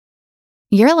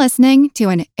You're listening to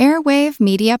an Airwave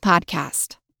Media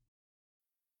Podcast.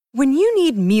 When you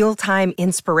need mealtime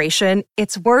inspiration,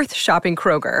 it's worth shopping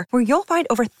Kroger, where you'll find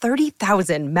over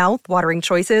 30,000 mouth-watering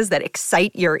choices that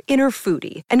excite your inner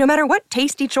foodie. And no matter what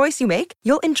tasty choice you make,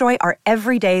 you'll enjoy our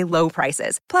everyday low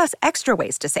prices, plus extra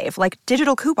ways to save, like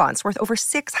digital coupons worth over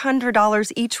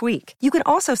 $600 each week. You can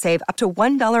also save up to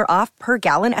 $1 off per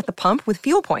gallon at the pump with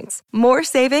fuel points. More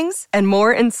savings and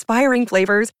more inspiring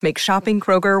flavors make shopping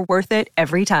Kroger worth it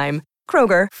every time.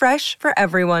 Kroger, fresh for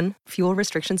everyone. Fuel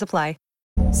restrictions apply.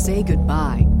 Say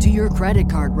goodbye to your credit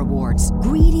card rewards.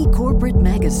 Greedy corporate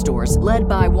mega stores, led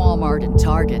by Walmart and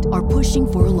Target, are pushing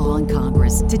for a law in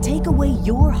Congress to take away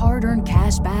your hard-earned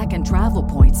cash back and travel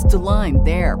points to line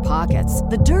their pockets.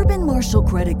 The Durbin-Marshall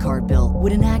credit card bill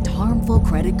would enact harmful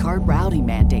credit card routing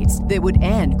mandates that would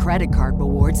end credit card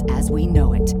rewards as we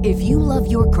know it. If you love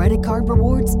your credit card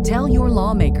rewards, tell your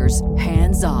lawmakers,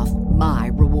 hands off my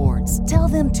rewards. Tell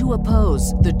them to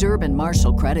oppose the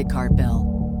Durbin-Marshall credit card bill.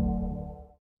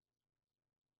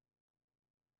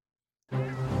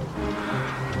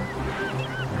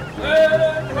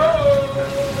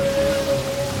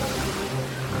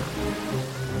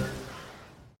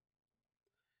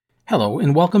 Hello,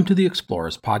 and welcome to the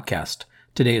Explorers Podcast.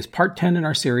 Today is part 10 in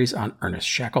our series on Ernest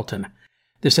Shackleton.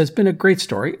 This has been a great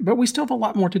story, but we still have a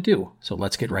lot more to do, so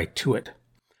let's get right to it.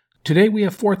 Today we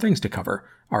have 4 things to cover.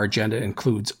 Our agenda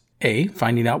includes A,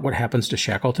 finding out what happens to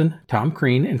Shackleton, Tom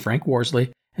Crean, and Frank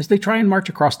Worsley as they try and march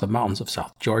across the mountains of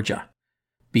South Georgia.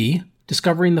 B,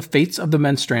 discovering the fates of the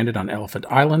men stranded on Elephant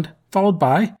Island, followed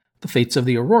by the fates of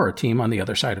the Aurora team on the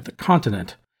other side of the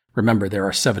continent. Remember, there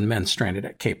are 7 men stranded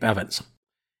at Cape Evans.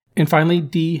 And finally,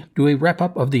 D, do a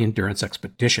wrap-up of the Endurance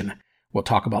expedition. We'll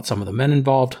talk about some of the men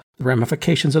involved, the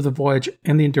ramifications of the voyage,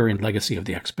 and the enduring legacy of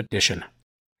the expedition.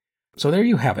 So there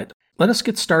you have it. Let us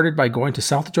get started by going to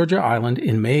South Georgia Island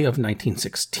in May of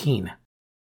 1916.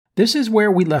 This is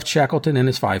where we left Shackleton and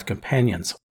his 5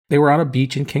 companions. They were on a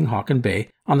beach in King Haakon Bay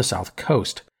on the south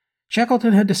coast.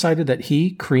 Shackleton had decided that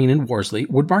he, Crean, and Worsley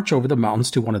would march over the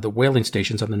mountains to one of the whaling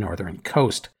stations on the northern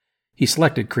coast. He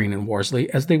selected Crean and Worsley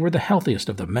as they were the healthiest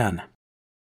of the men.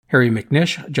 Harry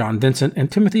McNish, John Vincent, and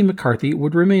Timothy McCarthy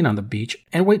would remain on the beach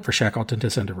and wait for Shackleton to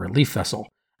send a relief vessel.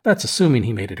 That's assuming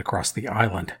he made it across the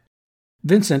island.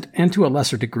 Vincent, and to a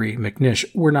lesser degree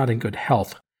McNish, were not in good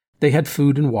health. They had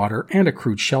food and water and a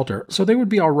crude shelter, so they would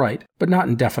be all right, but not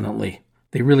indefinitely.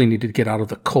 They really needed to get out of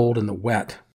the cold and the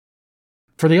wet.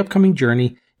 For the upcoming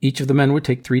journey, each of the men would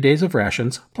take 3 days of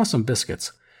rations, plus some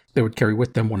biscuits. They would carry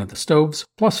with them one of the stoves,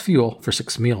 plus fuel for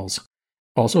 6 meals.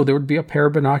 Also, there would be a pair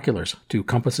of binoculars, 2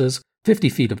 compasses, 50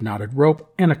 feet of knotted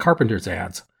rope, and a carpenter's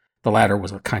adze. The latter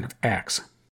was a kind of axe.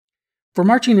 For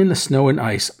marching in the snow and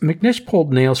ice, McNish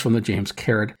pulled nails from the James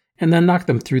Caird and then knocked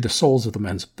them through the soles of the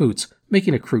men's boots,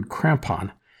 making a crude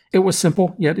crampon. It was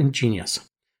simple, yet ingenious.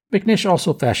 McNish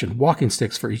also fashioned walking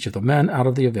sticks for each of the men out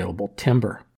of the available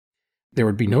timber. There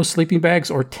would be no sleeping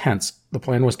bags or tents. The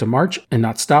plan was to march and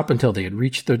not stop until they had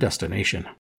reached their destination.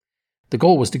 The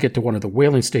goal was to get to one of the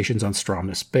whaling stations on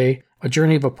Stromness Bay, a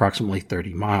journey of approximately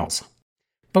 30 miles.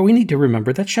 But we need to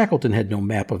remember that Shackleton had no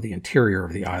map of the interior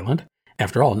of the island.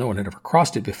 After all, no one had ever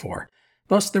crossed it before.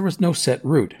 Thus, there was no set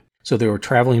route, so they were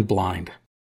traveling blind.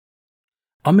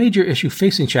 A major issue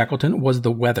facing Shackleton was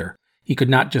the weather. He could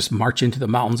not just march into the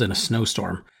mountains in a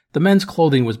snowstorm. The men's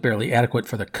clothing was barely adequate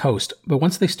for the coast, but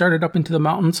once they started up into the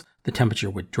mountains, the temperature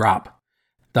would drop.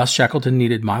 Thus, Shackleton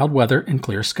needed mild weather and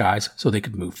clear skies so they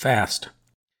could move fast.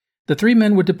 The 3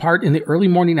 men would depart in the early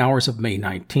morning hours of May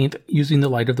 19th, using the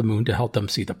light of the moon to help them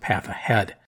see the path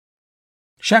ahead.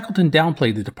 Shackleton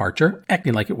downplayed the departure,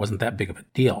 acting like it wasn't that big of a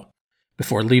deal.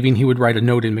 Before leaving, he would write a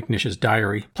note in McNish's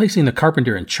diary, placing the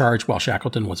carpenter in charge while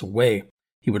Shackleton was away.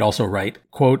 He would also write,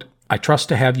 quote, "I trust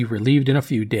to have you relieved in a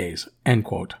few days," end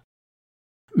quote.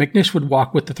 McNish would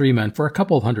walk with the 3 men for a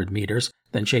couple of 100 meters,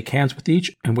 then shake hands with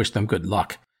each and wish them good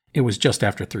luck. It was just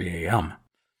after 3 a.m.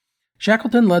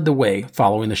 Shackleton led the way,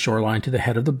 following the shoreline to the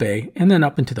head of the bay and then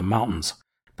up into the mountains.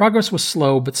 Progress was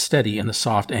slow but steady in the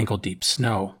soft ankle-deep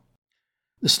snow.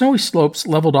 The snowy slopes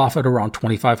leveled off at around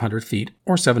 2,500 feet,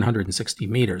 or 760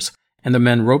 meters, and the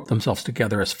men roped themselves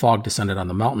together as fog descended on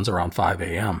the mountains around 5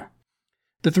 a.m.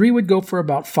 The 3 would go for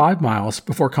about 5 miles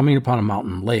before coming upon a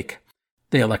mountain lake.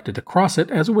 They elected to cross it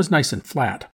as it was nice and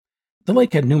flat. The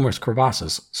lake had numerous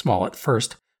crevasses, small at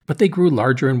first, but they grew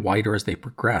larger and wider as they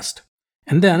progressed.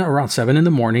 And then, around 7 in the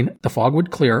morning, the fog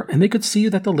would clear and they could see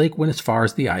that the lake went as far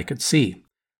as the eye could see.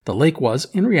 The lake was,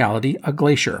 in reality, a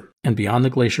glacier, and beyond the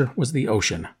glacier was the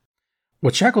ocean.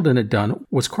 What Shackleton had done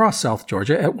was cross South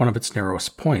Georgia at one of its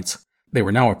narrowest points. They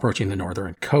were now approaching the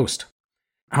northern coast.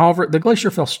 However, the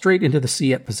glacier fell straight into the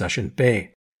sea at Possession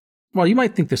Bay. While you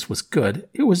might think this was good,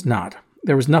 it was not.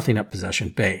 There was nothing at Possession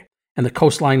Bay, and the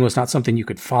coastline was not something you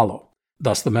could follow.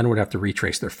 Thus, the men would have to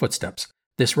retrace their footsteps.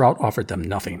 This route offered them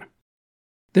nothing.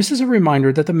 This is a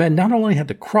reminder that the men not only had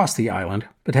to cross the island,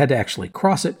 but had to actually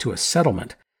cross it to a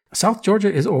settlement. South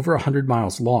Georgia is over 100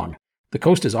 miles long. The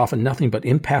coast is often nothing but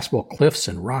impassable cliffs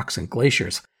and rocks and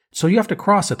glaciers, so you have to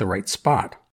cross at the right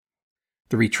spot.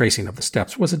 The retracing of the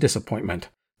steps was a disappointment.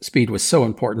 Speed was so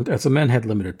important as the men had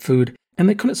limited food, and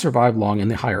they couldn't survive long in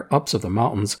the higher ups of the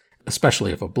mountains,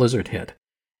 especially if a blizzard hit.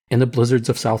 And the blizzards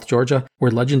of South Georgia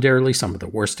were legendarily some of the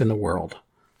worst in the world.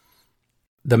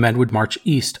 The men would march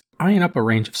east, eyeing up a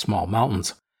range of small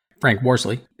mountains. Frank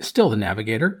Worsley, still the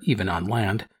navigator, even on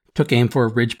land, took aim for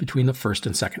a ridge between the first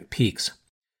and second peaks.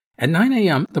 At 9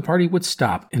 a.m., the party would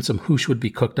stop and some hoosh would be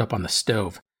cooked up on the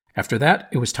stove. After that,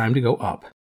 it was time to go up.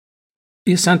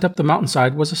 The ascent up the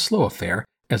mountainside was a slow affair,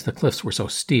 as the cliffs were so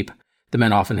steep. The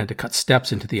men often had to cut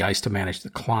steps into the ice to manage the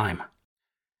climb.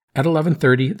 At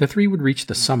 11:30, the three would reach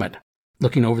the summit.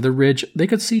 Looking over the ridge, they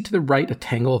could see to the right a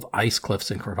tangle of ice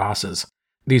cliffs and crevasses.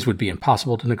 These would be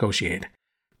impossible to negotiate.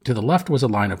 To the left was a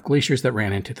line of glaciers that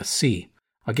ran into the sea.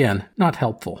 Again, not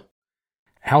helpful.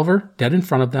 However, dead in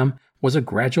front of them was a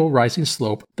gradual rising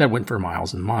slope that went for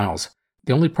miles and miles.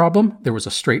 The only problem, there was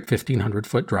a straight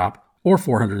 1,500-foot drop, or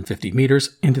 450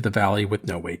 meters, into the valley with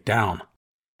no way down.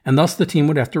 And thus the team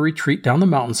would have to retreat down the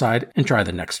mountainside and try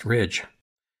the next ridge.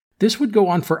 This would go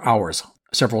on for hours.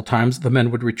 Several times the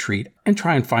men would retreat and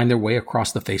try and find their way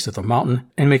across the face of the mountain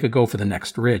and make a go for the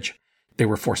next ridge. They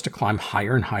were forced to climb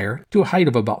higher and higher to a height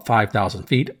of about 5,000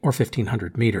 feet or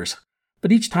 1,500 meters.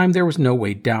 But each time there was no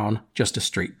way down, just a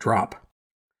straight drop.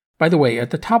 By the way, at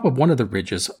the top of one of the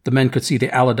ridges, the men could see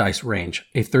the Allardyce Range,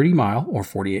 a 30-mile or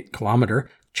 48-kilometer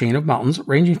chain of mountains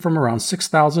ranging from around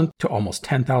 6,000 to almost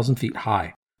 10,000 feet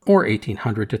high, or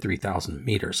 1,800 to 3,000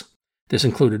 meters. This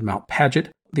included Mount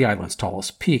Paget, the island's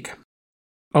tallest peak.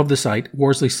 Of the site,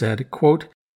 Worsley said, quote,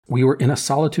 "We were in a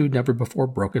solitude never before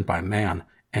broken by man,"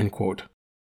 end quote.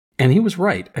 And he was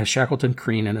right, as Shackleton,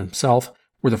 Crean, and himself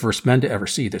were the first men to ever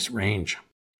see this range.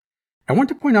 I want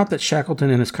to point out that Shackleton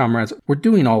and his comrades were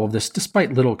doing all of this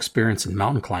despite little experience in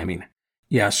mountain climbing.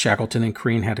 Yes, Shackleton and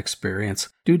Crean had experience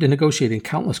due to negotiating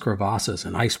countless crevasses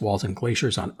and ice walls and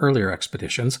glaciers on earlier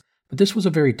expeditions, but this was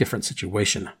a very different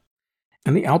situation.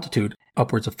 And the altitude,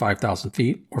 upwards of 5,000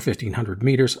 feet or 1,500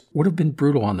 meters, would have been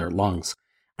brutal on their lungs.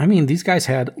 I mean, these guys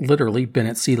had literally been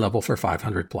at sea level for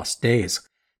 500 plus days.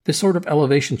 This sort of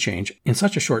elevation change in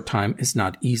such a short time is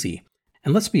not easy.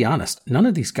 And let's be honest, none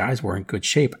of these guys were in good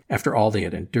shape after all they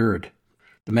had endured.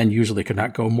 The men usually could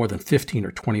not go more than 15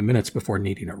 or 20 minutes before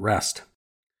needing a rest.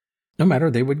 No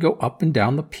matter, they would go up and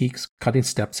down the peaks, cutting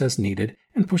steps as needed,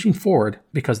 and pushing forward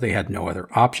because they had no other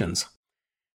options.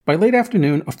 By late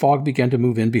afternoon, a fog began to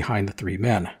move in behind the three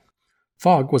men.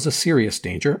 Fog was a serious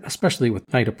danger, especially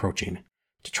with night approaching.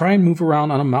 To try and move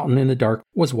around on a mountain in the dark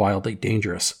was wildly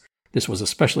dangerous. This was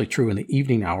especially true in the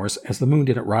evening hours, as the moon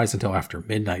didn't rise until after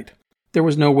midnight. There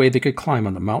was no way they could climb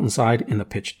on the mountainside in the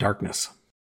pitch darkness.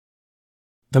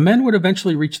 The men would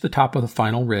eventually reach the top of the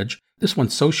final ridge, this one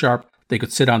so sharp they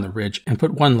could sit on the ridge and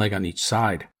put one leg on each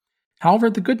side. However,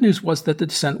 the good news was that the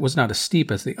descent was not as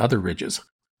steep as the other ridges.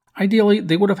 Ideally,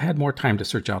 they would have had more time to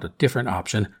search out a different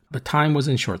option, but time was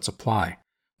in short supply.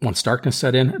 Once darkness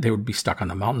set in, they would be stuck on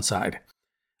the mountainside.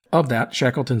 Of that,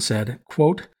 Shackleton said,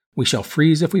 quote, "We shall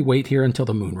freeze if we wait here until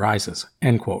the moon rises,"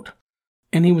 end quote.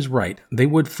 And he was right, they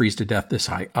would freeze to death this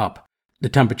high up. The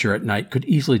temperature at night could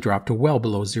easily drop to well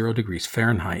below 0 degrees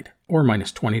Fahrenheit, or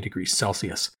minus 20 degrees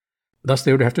Celsius. Thus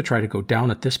they would have to try to go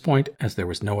down at this point, as there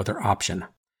was no other option.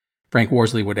 Frank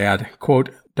Worsley would add, quote,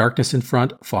 "Darkness in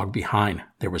front, fog behind.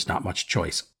 There was not much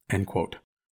choice," end quote.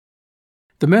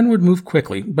 The men would move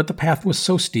quickly, but the path was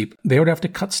so steep they would have to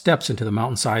cut steps into the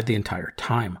mountainside the entire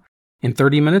time. In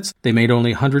 30 minutes, they made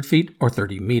only 100 feet or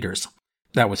 30 meters.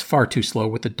 That was far too slow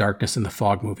with the darkness and the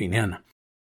fog moving in.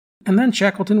 And then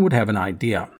Shackleton would have an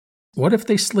idea. What if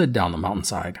they slid down the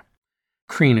mountainside?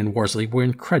 Crean and Worsley were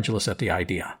incredulous at the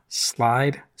idea.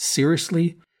 Slide?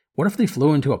 Seriously? What if they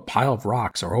flew into a pile of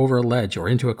rocks or over a ledge or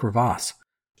into a crevasse?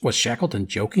 Was Shackleton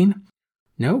joking?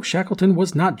 No, Shackleton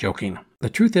was not joking. The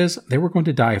truth is, they were going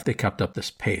to die if they kept up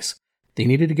this pace. They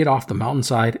needed to get off the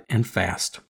mountainside and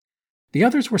fast. The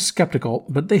others were skeptical,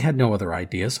 but they had no other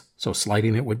ideas, so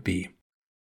sliding it would be.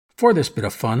 For this bit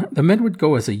of fun, the men would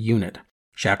go as a unit.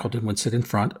 Shackleton would sit in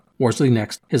front, Worsley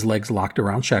next, his legs locked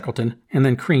around Shackleton, and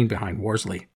then Crean behind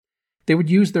Worsley. They would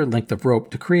use their length of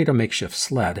rope to create a makeshift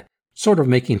sled, sort of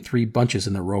making 3 bunches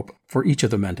in the rope for each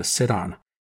of the men to sit on.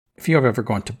 If you have ever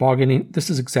gone tobogganing, this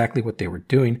is exactly what they were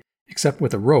doing, except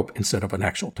with a rope instead of an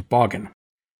actual toboggan.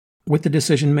 With the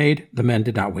decision made, the men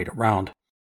did not wait around.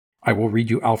 I will read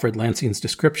you Alfred Lansing's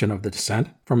description of the descent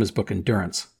from his book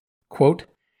Endurance. Quote,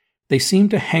 "They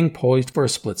seemed to hang poised for a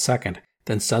split second,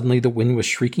 then suddenly the wind was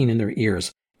shrieking in their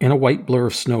ears, and a white blur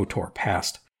of snow tore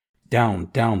past. Down,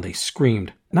 down, they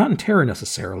screamed, not in terror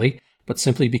necessarily, but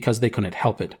simply because they couldn't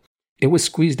help it. It was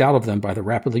squeezed out of them by the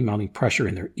rapidly mounting pressure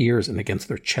in their ears and against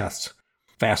their chests.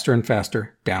 Faster and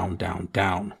faster, down, down,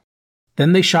 down.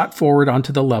 Then they shot forward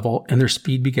onto the level, and their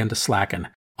speed began to slacken.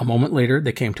 A moment later,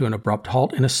 they came to an abrupt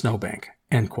halt in a snowbank."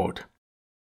 End quote.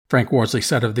 Frank Worsley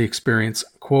said of the experience,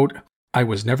 quote, "I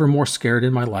was never more scared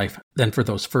in my life than for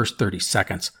those first 30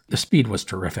 seconds. The speed was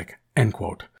terrific." End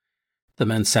quote. The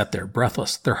men sat there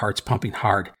breathless, their hearts pumping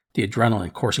hard, the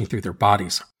adrenaline coursing through their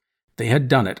bodies. They had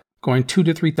done it, going 2,000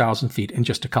 to 3,000 feet in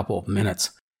just a couple of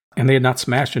minutes, and they had not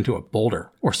smashed into a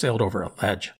boulder or sailed over a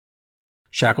ledge.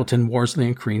 Shackleton, Worsley,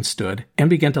 and Crean stood and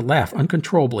began to laugh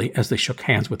uncontrollably as they shook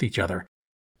hands with each other.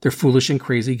 Their foolish and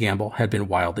crazy gamble had been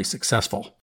wildly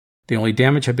successful. The only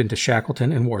damage had been to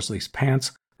Shackleton and Worsley's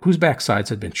pants, whose backsides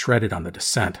had been shredded on the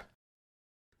descent.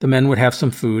 The men would have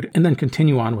some food and then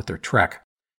continue on with their trek.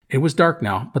 It was dark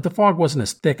now, but the fog wasn't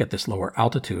as thick at this lower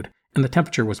altitude, and the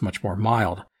temperature was much more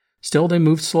mild. Still, they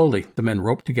moved slowly, the men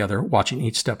roped together, watching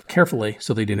each step carefully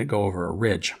so they didn't go over a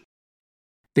ridge.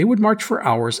 They would march for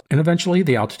hours, and eventually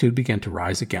the altitude began to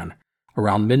rise again.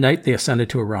 Around midnight, they ascended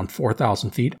to around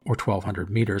 4,000 feet, or 1,200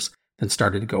 meters, then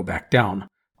started to go back down.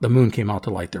 The moon came out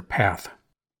to light their path.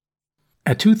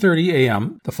 At 2:30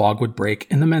 a.m., the fog would break,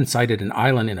 and the men sighted an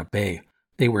island in a bay.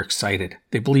 They were excited.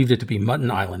 They believed it to be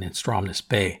Mutton Island in Stromness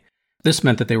Bay. This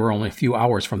meant that they were only a few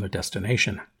hours from their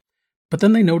destination. But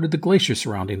then they noted the glaciers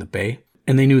surrounding the bay,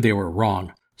 and they knew they were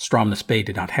wrong. Stromness Bay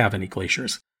did not have any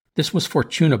glaciers. This was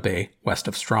Fortuna Bay, west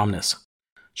of Stromness.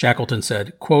 Shackleton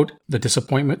said, quote, "The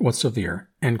disappointment was severe,"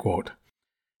 end quote.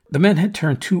 The men had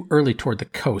turned too early toward the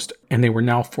coast, and they were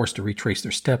now forced to retrace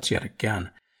their steps yet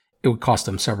again. It would cost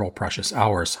them several precious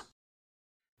hours.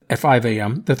 At 5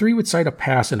 a.m., the three would sight a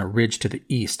pass and a ridge to the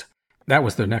east. That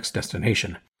was their next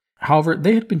destination. However,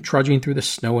 they had been trudging through the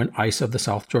snow and ice of the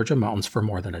South Georgia mountains for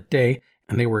more than a day,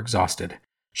 and they were exhausted.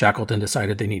 Shackleton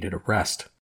decided they needed a rest.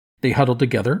 They huddled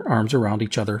together, arms around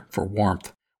each other, for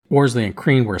warmth. Worsley and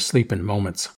Crean were asleep in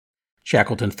moments.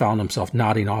 Shackleton found himself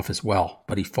nodding off as well,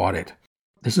 but he fought it.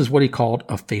 This is what he called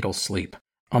a fatal sleep.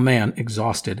 A man,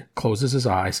 exhausted, closes his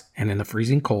eyes, and in the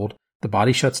freezing cold, the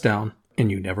body shuts down,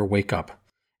 and you never wake up.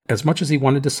 As much as he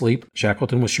wanted to sleep,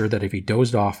 Shackleton was sure that if he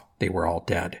dozed off, they were all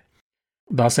dead.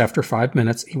 Thus, after 5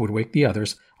 minutes, he would wake the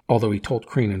others, although he told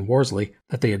Crean and Worsley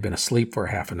that they had been asleep for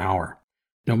half an hour.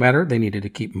 No matter, they needed to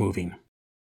keep moving.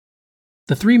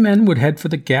 The three men would head for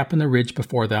the gap in the ridge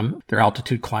before them, their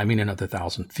altitude climbing another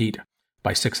 1,000 feet.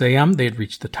 By 6 a.m., they had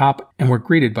reached the top and were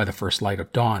greeted by the first light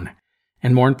of dawn.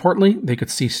 And more importantly, they could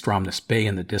see Stromness Bay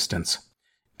in the distance.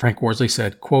 Frank Worsley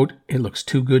said, quote, "It looks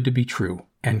too good to be true,"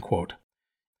 end quote.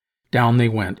 Down they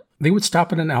went. They would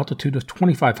stop at an altitude of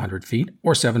 2,500 feet,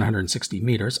 or 760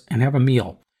 meters, and have a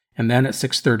meal. And then at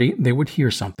 6:30, they would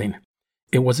hear something.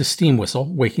 It was a steam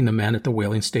whistle waking the men at the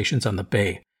whaling stations on the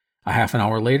bay. A half an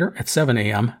hour later, at 7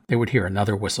 a.m., they would hear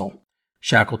another whistle.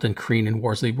 Shackleton, Crean, and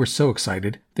Worsley were so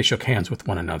excited, they shook hands with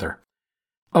one another.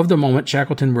 Of the moment,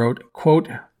 Shackleton wrote, quote,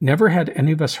 "Never had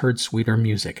any of us heard sweeter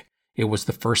music. It was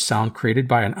the first sound created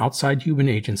by an outside human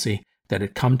agency that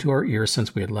had come to our ears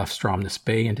since we had left Stromness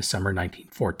Bay in December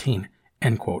 1914,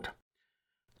 end quote.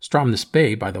 Stromness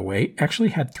Bay, by the way, actually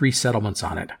had 3 settlements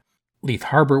on it. Leith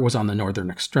Harbor was on the northern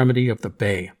extremity of the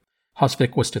bay.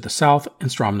 Husvik was to the south, and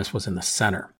Stromness was in the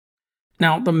center.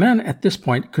 Now, the men at this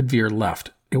point could veer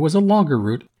left. It was a longer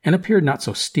route and appeared not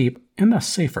so steep and thus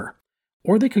safer.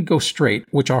 Or they could go straight,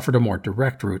 which offered a more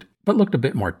direct route, but looked a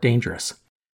bit more dangerous.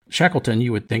 Shackleton,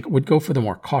 you would think, would go for the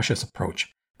more cautious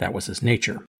approach. That was his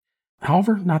nature.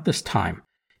 However, not this time.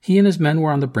 He and his men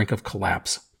were on the brink of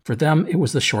collapse. For them, it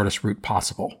was the shortest route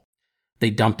possible.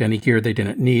 They dumped any gear they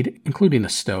didn't need, including the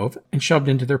stove, and shoved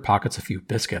into their pockets a few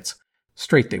biscuits.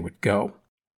 Straight they would go.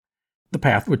 The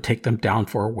path would take them down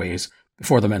for a ways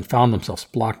before the men found themselves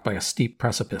blocked by a steep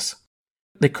precipice.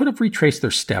 They could have retraced their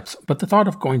steps, but the thought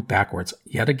of going backwards,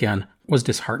 yet again, was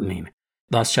disheartening.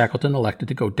 Thus Shackleton elected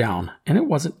to go down, and it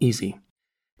wasn't easy.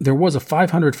 There was a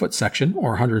 500-foot section,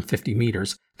 or 150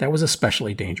 meters, that was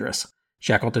especially dangerous.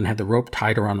 Shackleton had the rope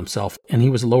tied around himself, and he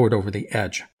was lowered over the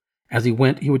edge. As he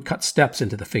went, he would cut steps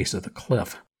into the face of the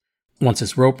cliff. Once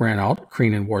his rope ran out,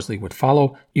 Crean and Worsley would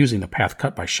follow, using the path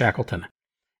cut by Shackleton.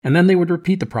 And then they would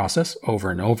repeat the process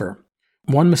over and over.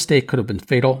 One mistake could have been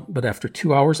fatal, but after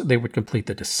 2 hours they would complete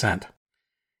the descent.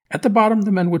 At the bottom,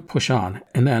 the men would push on,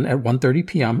 and then at 1:30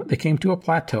 p.m., they came to a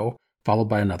plateau, followed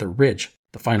by another ridge,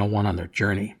 the final one on their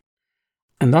journey.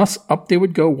 And thus, up they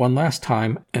would go one last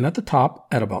time, and at the top,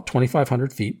 at about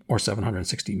 2,500 feet, or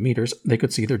 760 meters, they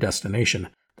could see their destination,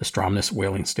 the Stromness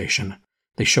whaling station.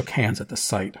 They shook hands at the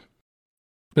sight.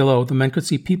 Below, the men could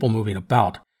see people moving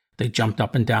about. They jumped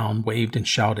up and down, waved and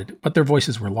shouted, but their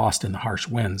voices were lost in the harsh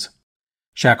winds.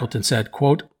 Shackleton said,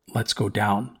 quote, "Let's go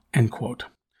down," end quote.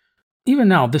 Even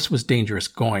now, this was dangerous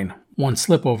going. One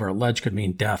slip over a ledge could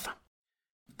mean death.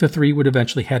 The three would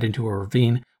eventually head into a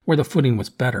ravine where the footing was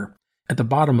better. At the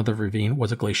bottom of the ravine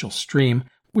was a glacial stream,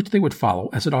 which they would follow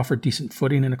as it offered decent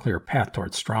footing and a clear path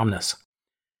towards Stromness.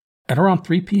 At around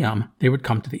 3 p.m., they would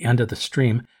come to the end of the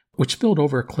stream, which spilled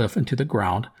over a cliff into the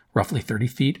ground, roughly 30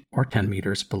 feet or 10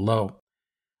 meters below.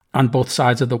 On both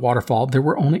sides of the waterfall, there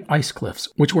were only ice cliffs,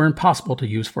 which were impossible to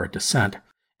use for a descent,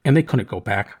 and they couldn't go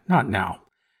back, not now.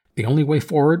 The only way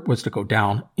forward was to go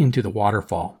down into the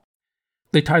waterfall.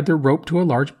 They tied their rope to a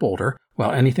large boulder,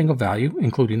 while anything of value,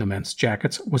 including the men's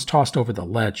jackets, was tossed over the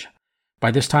ledge.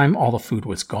 By this time, all the food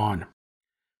was gone.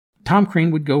 Tom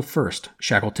Crean would go first,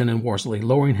 Shackleton and Worsley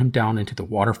lowering him down into the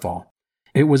waterfall.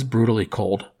 It was brutally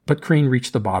cold, but Crean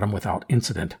reached the bottom without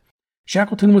incident.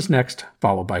 Shackleton was next,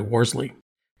 followed by Worsley.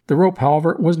 The rope,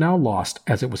 however, was now lost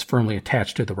as it was firmly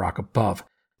attached to the rock above,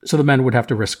 so the men would have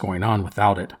to risk going on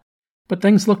without it. But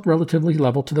things looked relatively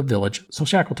level to the village, so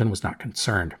Shackleton was not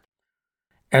concerned.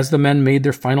 As the men made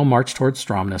their final march towards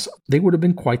Stromness, they would have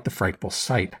been quite the frightful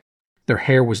sight. Their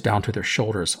hair was down to their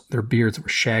shoulders, their beards were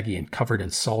shaggy and covered in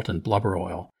salt and blubber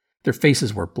oil, their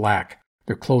faces were black,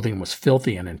 their clothing was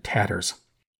filthy and in tatters.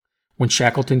 When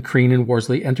Shackleton, Crean, and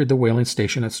Worsley entered the whaling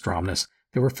station at Stromness,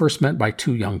 they were first met by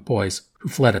 2 young boys, who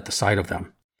fled at the sight of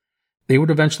them. They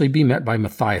would eventually be met by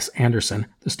Matthias Anderson,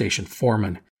 the station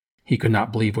foreman. He could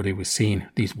not believe what he was seeing,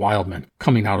 these wild men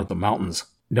coming out of the mountains.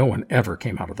 No one ever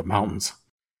came out of the mountains.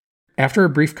 After a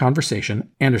brief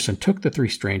conversation, Anderson took the 3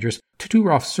 strangers to 2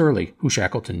 Rolf Surley, who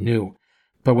Shackleton knew.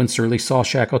 But when Surley saw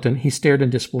Shackleton, he stared in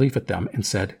disbelief at them and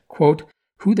said, quote,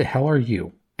 "Who the hell are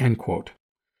you?" end quote.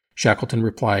 Shackleton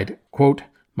replied, quote,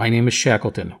 "My name is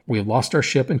Shackleton. We have lost our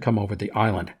ship and come over the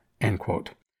island," end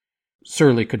quote.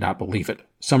 Surley could not believe it.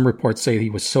 Some reports say he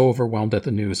was so overwhelmed at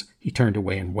the news, he turned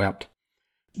away and wept.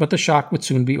 But the shock would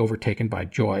soon be overtaken by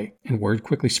joy, and word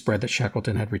quickly spread that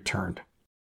Shackleton had returned.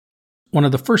 One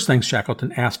of the first things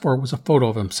Shackleton asked for was a photo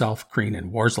of himself, Crean,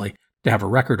 and Worsley to have a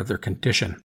record of their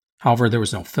condition. However, there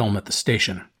was no film at the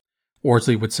station.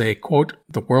 Worsley would say, quote,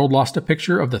 "The world lost a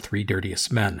picture of the 3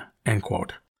 dirtiest men," end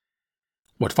quote.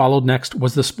 What followed next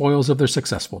was the spoils of their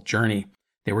successful journey.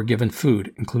 They were given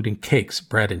food, including cakes,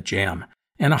 bread, and jam,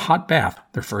 and a hot bath,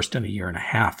 their first in a year and a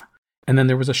half. And then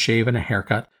there was a shave and a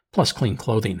haircut, plus clean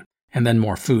clothing, and then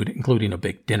more food, including a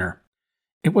big dinner.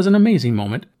 It was an amazing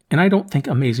moment, and I don't think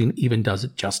amazing even does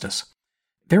it justice.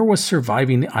 There was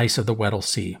surviving the ice of the Weddell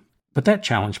Sea, but that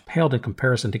challenge paled in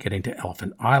comparison to getting to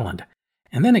Elephant Island.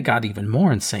 And then it got even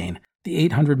more insane, the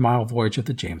 800-mile voyage of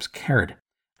the James Caird.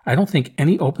 I don't think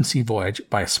any open sea voyage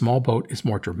by a small boat is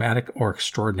more dramatic or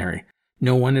extraordinary.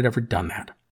 No one had ever done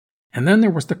that. And then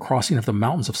there was the crossing of the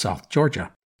mountains of South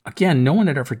Georgia. Again, no one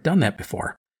had ever done that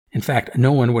before. In fact,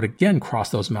 no one would again cross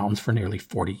those mountains for nearly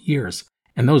 40 years.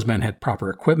 And those men had proper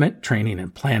equipment, training,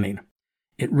 and planning.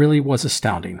 It really was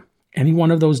astounding. Any one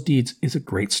of those deeds is a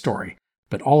great story,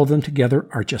 but all of them together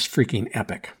are just freaking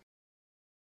epic.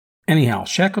 Anyhow,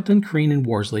 Shackleton, Crean, and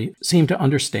Worsley seemed to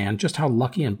understand just how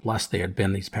lucky and blessed they had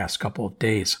been these past couple of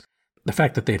days. The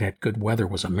fact that they'd had good weather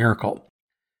was a miracle.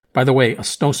 By the way, a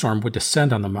snowstorm would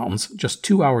descend on the mountains just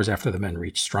 2 hours after the men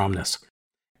reached Stromness.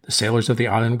 The sailors of the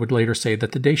island would later say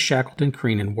that the day Shackleton,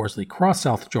 Crean, and Worsley crossed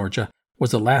South Georgia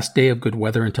was the last day of good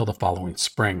weather until the following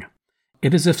spring.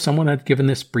 It is as if someone had given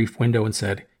this brief window and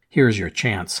said, "Here's your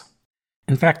chance."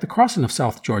 In fact, the crossing of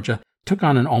South Georgia took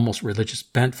on an almost religious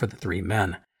bent for the 3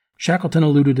 men. Shackleton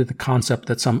alluded to the concept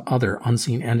that some other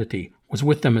unseen entity was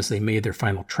with them as they made their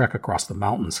final trek across the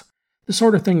mountains. This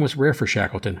sort of thing was rare for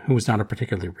Shackleton, who was not a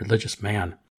particularly religious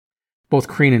man. Both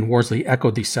Crean and Worsley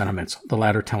echoed these sentiments, the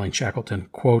latter telling Shackleton,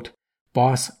 quote,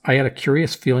 "Boss, I had a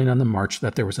curious feeling on the march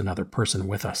that there was another person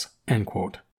with us," end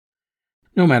quote.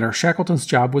 No matter, Shackleton's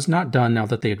job was not done now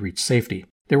that they had reached safety.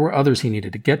 There were others he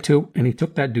needed to get to, and he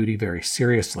took that duty very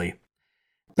seriously.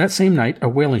 That same night, a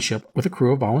whaling ship with a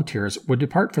crew of volunteers would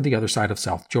depart for the other side of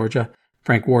South Georgia,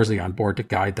 Frank Worsley on board to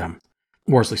guide them.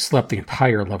 Worsley slept the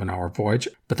entire 11-hour voyage,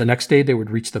 but the next day they would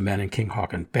reach the men in King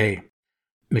Haakon Bay.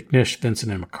 McNish,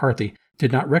 Vincent, and McCarthy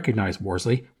did not recognize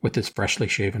Worsley with his freshly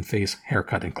shaven face,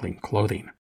 haircut, and clean clothing.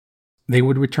 They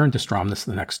would return to Stromness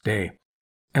the next day.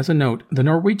 As a note, the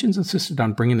Norwegians insisted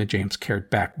on bringing the James Caird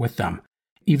back with them.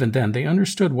 Even then, they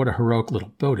understood what a heroic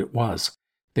little boat it was.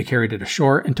 They carried it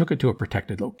ashore and took it to a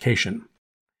protected location.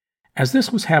 As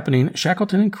this was happening,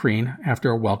 Shackleton and Crean, after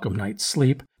a welcome night's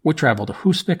sleep, would travel to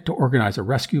Husvik to organize a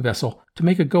rescue vessel to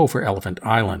make a go for Elephant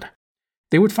Island.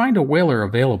 They would find a whaler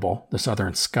available, the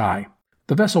Southern Sky.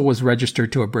 The vessel was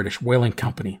registered to a British whaling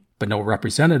company, but no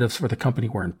representatives for the company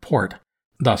were in port.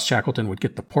 Thus, Shackleton would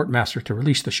get the portmaster to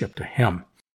release the ship to him.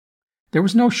 There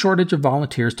was no shortage of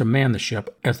volunteers to man the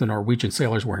ship, as the Norwegian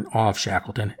sailors were in awe of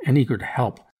Shackleton and eager to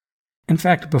help. In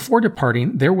fact, before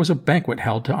departing, there was a banquet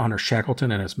held to honor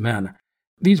Shackleton and his men.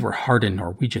 These were hardened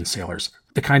Norwegian sailors,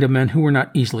 the kind of men who were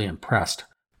not easily impressed.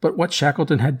 But what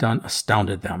Shackleton had done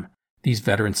astounded them. These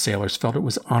veteran sailors felt it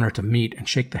was an honor to meet and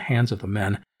shake the hands of the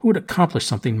men who had accomplished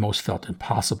something most felt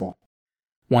impossible.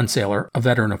 One sailor, a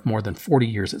veteran of more than 40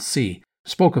 years at sea,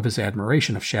 spoke of his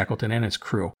admiration of Shackleton and his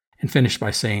crew, and finished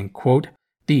by saying, quote,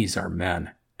 "These are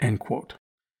men," end quote.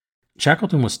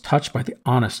 Shackleton was touched by the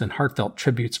honest and heartfelt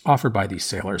tributes offered by these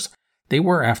sailors. They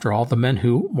were, after all, the men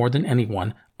who, more than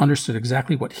anyone, understood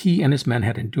exactly what he and his men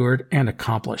had endured and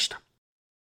accomplished.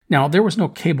 Now, there was no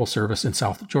cable service in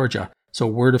South Georgia, so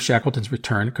word of Shackleton's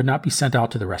return could not be sent out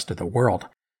to the rest of the world.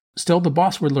 Still, the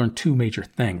boss would learn two major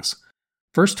things.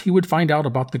 First, he would find out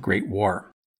about the Great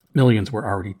War. Millions were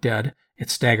already dead. It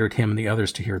staggered him and the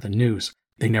others to hear the news.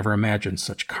 They never imagined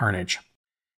such carnage.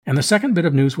 And the second bit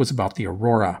of news was about the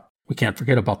Aurora. We can't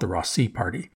forget about the Ross Sea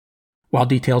Party. While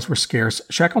details were scarce,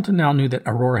 Shackleton now knew that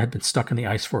Aurora had been stuck in the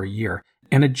ice for a year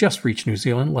and had just reached New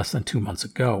Zealand less than 2 months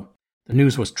ago. The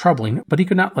news was troubling, but he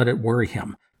could not let it worry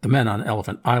him. The men on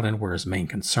Elephant Island were his main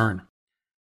concern.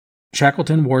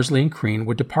 Shackleton, Worsley, and Crean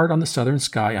would depart on the Southern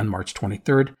Sky on March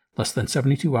 23rd, less than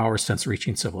 72 hours since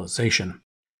reaching civilization.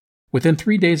 Within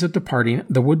 3 days of departing,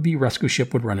 the would-be rescue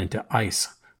ship would run into ice.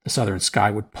 The Southern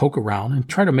Sky would poke around and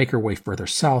try to make her way further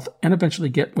south and eventually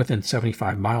get within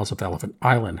 75 miles of Elephant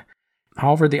Island.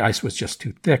 However, the ice was just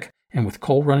too thick, and with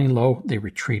coal running low, they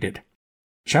retreated.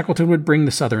 Shackleton would bring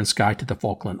the Southern Sky to the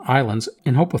Falkland Islands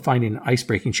in hope of finding an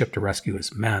ice-breaking ship to rescue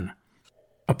his men.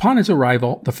 Upon his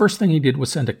arrival, the first thing he did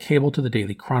was send a cable to the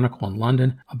Daily Chronicle in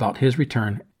London about his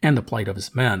return and the plight of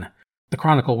his men. The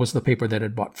Chronicle was the paper that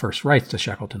had bought first rights to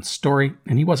Shackleton's story,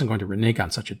 and he wasn't going to renege on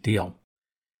such a deal.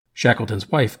 Shackleton's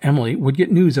wife, Emily, would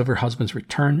get news of her husband's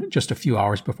return just a few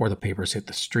hours before the papers hit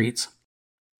the streets.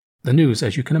 The news,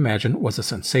 as you can imagine, was a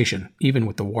sensation, even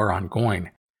with the war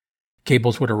ongoing.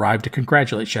 Cables would arrive to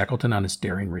congratulate Shackleton on his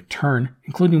daring return,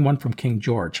 including one from King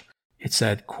George. It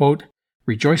said, quote,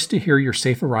 "Rejoice to hear your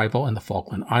safe arrival in the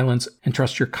Falkland Islands, and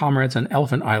trust your comrades on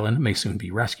Elephant Island may soon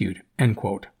be rescued," end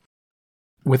quote.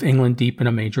 With England deep in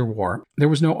a major war, there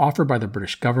was no offer by the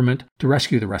British government to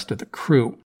rescue the rest of the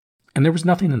crew, and there was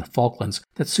nothing in the Falklands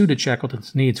that suited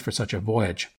Shackleton's needs for such a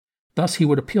voyage. Thus, he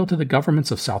would appeal to the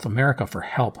governments of South America for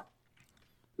help.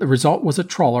 The result was a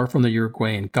trawler from the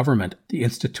Uruguayan government, the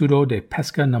Instituto de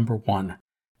Pesca No. 1.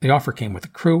 The offer came with a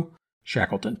crew.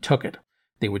 Shackleton took it.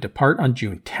 They would depart on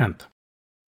June 10th.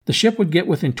 The ship would get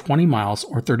within 20 miles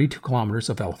or 32 kilometers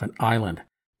of Elephant Island.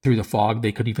 Through the fog,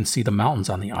 they could even see the mountains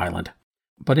on the island.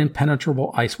 But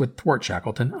impenetrable ice would thwart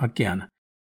Shackleton again.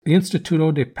 The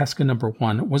Instituto de Pesca No.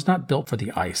 1 was not built for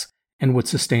the ice and would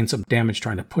sustain some damage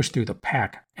trying to push through the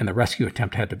pack, and the rescue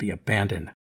attempt had to be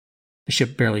abandoned. The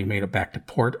ship barely made it back to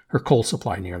port, her coal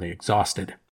supply nearly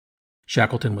exhausted.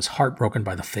 Shackleton was heartbroken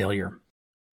by the failure.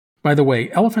 By the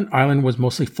way, Elephant Island was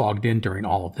mostly fogged in during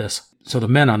all of this, so the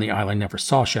men on the island never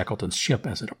saw Shackleton's ship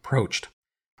as it approached.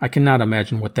 I cannot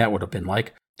imagine what that would have been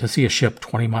like, to see a ship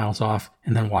 20 miles off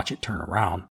and then watch it turn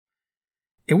around.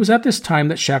 It was at this time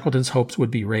that Shackleton's hopes would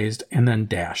be raised and then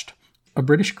dashed. A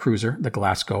British cruiser, the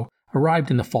Glasgow, arrived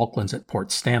in the Falklands at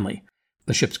Port Stanley.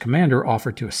 The ship's commander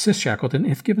offered to assist Shackleton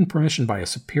if given permission by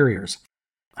his superiors.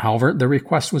 However, the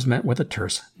request was met with a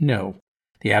terse no.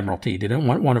 The Admiralty didn't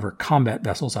want one of her combat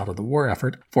vessels out of the war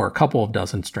effort for a couple of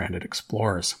dozen stranded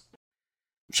explorers.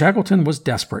 Shackleton was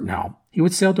desperate now. He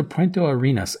would sail to Puerto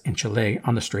Arenas in Chile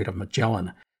on the Strait of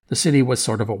Magellan. The city was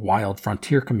sort of a wild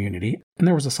frontier community, and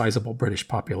there was a sizable British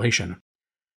population.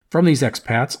 From these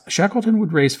expats, Shackleton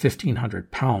would raise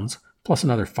 £1,500, plus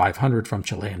another $500 from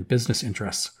Chilean business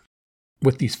interests.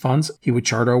 With these funds, he would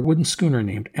charter a wooden schooner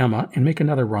named Emma and make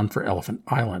another run for Elephant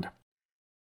Island.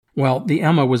 Well, the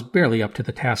Emma was barely up to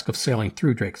the task of sailing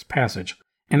through Drake's Passage,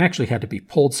 and actually had to be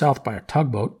pulled south by a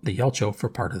tugboat, the Yelcho, for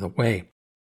part of the way.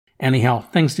 Anyhow,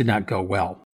 things did not go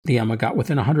well. The Emma got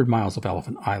within 100 miles of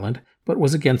Elephant Island, but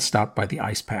was again stopped by the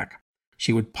ice pack.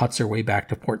 She would putz her way back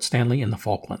to Port Stanley in the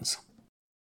Falklands.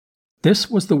 This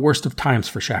was the worst of times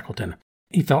for Shackleton.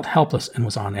 He felt helpless and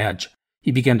was on edge.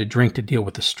 He began to drink to deal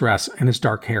with the stress, and his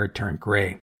dark hair had turned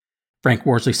gray. Frank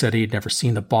Worsley said he had never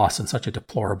seen the boss in such a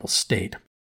deplorable state.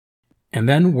 And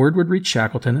then word would reach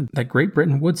Shackleton that Great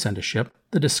Britain would send a ship,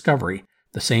 the Discovery,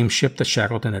 the same ship that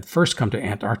Shackleton had first come to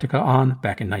Antarctica on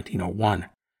back in 1901.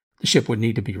 The ship would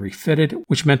need to be refitted,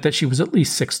 which meant that she was at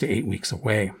least 6 to 8 weeks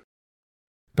away.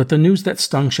 But the news that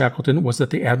stung Shackleton was that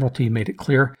the Admiralty made it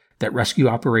clear that rescue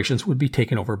operations would be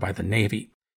taken over by the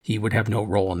Navy. He would have no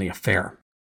role in the affair.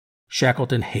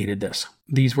 Shackleton hated this.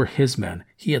 These were his men.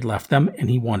 He had left them, and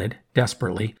he wanted,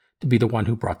 desperately, to be the one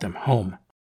who brought them home.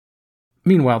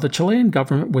 Meanwhile, the Chilean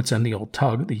government would send the old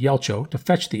tug, the Yelcho, to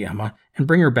fetch the Emma and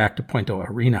bring her back to Punta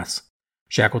Arenas.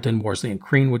 Shackleton, Worsley, and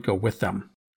Crean would go with them.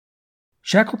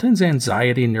 Shackleton's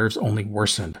anxiety and nerves only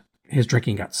worsened. His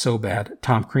drinking got so bad,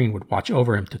 Tom Crean would watch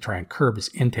over him to try and curb his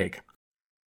intake.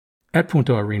 At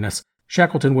Punta Arenas,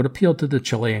 Shackleton would appeal to the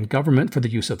Chilean government for the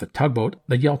use of the tugboat,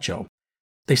 the Yelcho.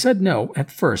 They said no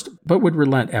at first, but would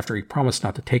relent after he promised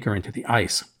not to take her into the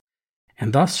ice.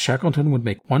 And thus Shackleton would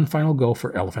make one final go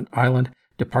for Elephant Island,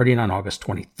 departing on August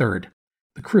 23rd.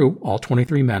 The crew, all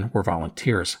 23 men, were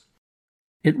volunteers.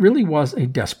 It really was a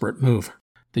desperate move.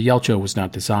 The Yelcho was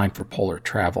not designed for polar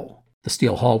travel. The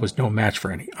steel hull was no match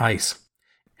for any ice,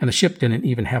 and the ship didn't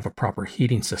even have a proper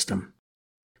heating system.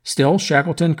 Still,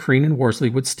 Shackleton, Crean, and Worsley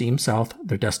would steam south,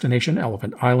 their destination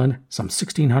Elephant Island, some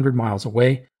 1,600 miles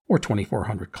away, or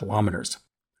 2,400 kilometers.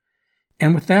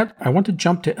 And with that, I want to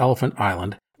jump to Elephant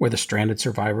Island, where the stranded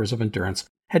survivors of Endurance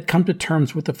had come to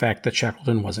terms with the fact that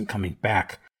Shackleton wasn't coming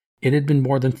back. It had been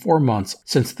more than 4 months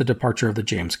since the departure of the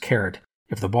James Caird.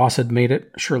 If the boss had made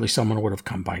it, surely someone would have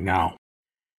come by now.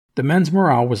 The men's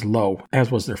morale was low, as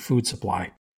was their food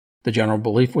supply. The general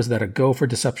belief was that a go for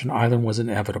Deception Island was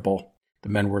inevitable. The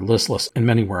men were listless, and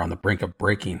many were on the brink of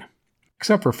breaking.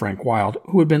 Except for Frank Wild,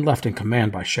 who had been left in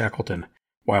command by Shackleton.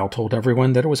 Wild told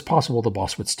everyone that it was possible the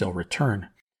boss would still return.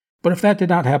 But if that did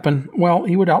not happen, well,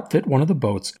 he would outfit one of the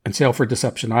boats and sail for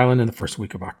Deception Island in the first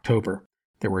week of October.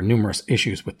 There were numerous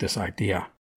issues with this idea.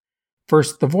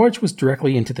 First, the voyage was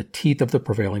directly into the teeth of the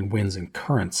prevailing winds and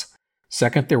currents.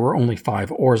 Second, there were only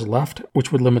 5 oars left,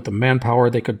 which would limit the manpower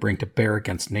they could bring to bear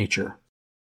against nature.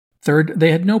 Third,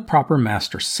 they had no proper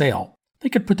mast or sail. They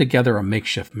could put together a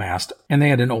makeshift mast, and they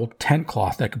had an old tent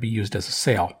cloth that could be used as a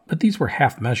sail, but these were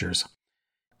half measures.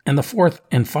 And the fourth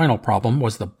and final problem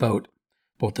was the boat.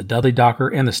 Both the Dudley Docker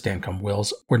and the Stancomb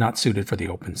Wills were not suited for the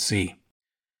open sea.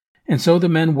 And so the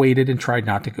men waited and tried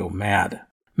not to go mad.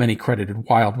 Many credited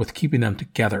Wild with keeping them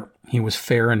together. He was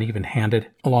fair and even-handed,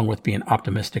 along with being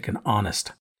optimistic and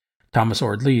honest. Thomas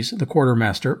Ord-Lees, the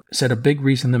quartermaster, said a big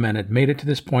reason the men had made it to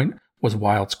this point was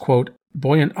Wild's, quote,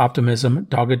 buoyant optimism,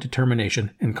 dogged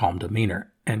determination, and calm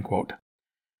demeanor, end quote.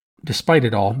 Despite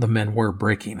it all, the men were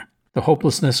breaking. The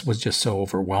hopelessness was just so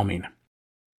overwhelming.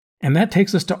 And that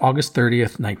takes us to August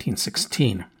 30th,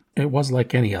 1916. It was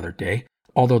like any other day,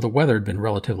 although the weather had been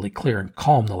relatively clear and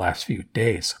calm the last few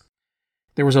days.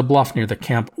 There was a bluff near the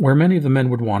camp where many of the men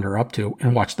would wander up to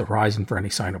and watch the horizon for any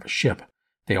sign of a ship.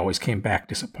 They always came back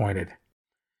disappointed.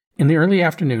 In the early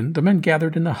afternoon, the men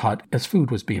gathered in the hut as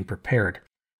food was being prepared,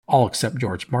 all except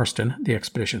George Marston, the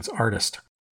expedition's artist.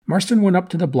 Marston went up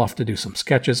to the bluff to do some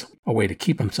sketches, a way to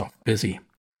keep himself busy.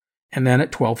 And then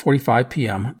at 12:45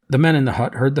 p.m., the men in the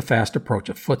hut heard the fast approach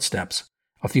of footsteps.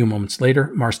 A few moments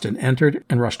later, Marston entered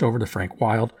and rushed over to Frank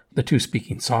Wild, the two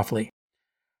speaking softly.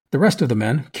 The rest of the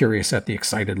men, curious at the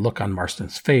excited look on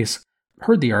Marston's face,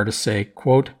 heard the artist say,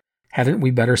 quote, hadn't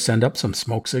we better send up some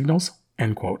smoke signals?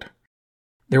 End quote.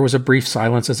 There was a brief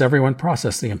silence as everyone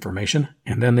processed the information,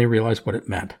 and then they realized what it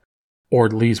meant.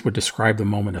 Ord-Lees would describe the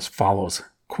moment as follows,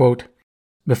 quote,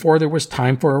 before there was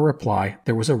time for a reply,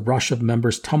 there was a rush of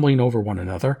members tumbling over one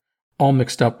another, all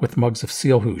mixed up with mugs of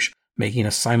seal hoosh, making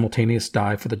a simultaneous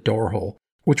dive for the door hole,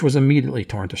 which was immediately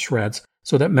torn to shreds,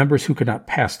 so that members who could not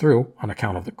pass through, on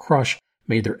account of the crush,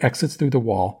 made their exits through the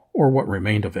wall, or what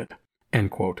remained of it. End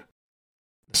quote.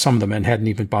 Some of the men hadn't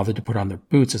even bothered to put on their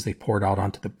boots as they poured out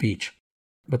onto the beach.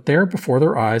 But there, before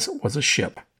their eyes, was a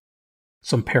ship.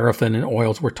 Some paraffin and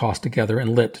oils were tossed together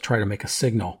and lit to try to make a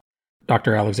signal.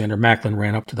 Dr. Alexander Macklin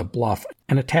ran up to the bluff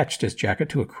and attached his jacket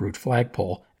to a crude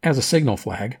flagpole as a signal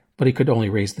flag, but he could only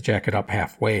raise the jacket up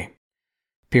halfway.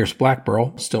 Pierce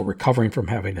Blackburrow, still recovering from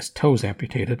having his toes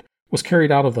amputated, was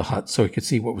carried out of the hut so he could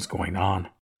see what was going on.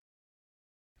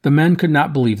 The men could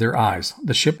not believe their eyes.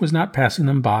 The ship was not passing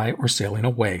them by or sailing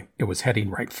away. It was heading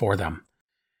right for them.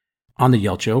 On the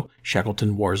Yelcho,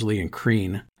 Shackleton, Worsley, and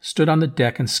Crean stood on the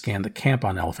deck and scanned the camp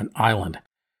on Elephant Island.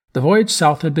 The voyage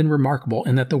south had been remarkable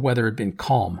in that the weather had been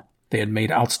calm. They had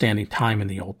made outstanding time in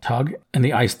the old tug, and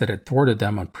the ice that had thwarted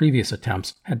them on previous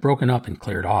attempts had broken up and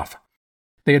cleared off.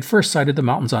 They had first sighted the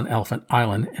mountains on Elephant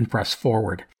Island and pressed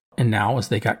forward, and now, as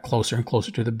they got closer and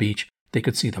closer to the beach, they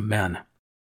could see the men.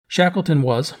 Shackleton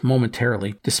was,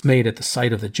 momentarily, dismayed at the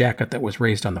sight of the jacket that was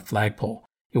raised on the flagpole.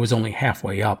 It was only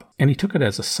halfway up, and he took it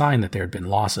as a sign that there had been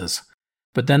losses.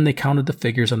 But then they counted the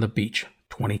figures on the beach,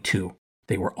 22.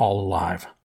 They were all alive.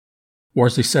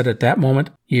 Worsley said at that moment,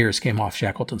 years came off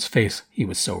Shackleton's face. He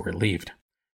was so relieved.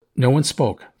 No one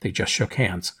spoke. They just shook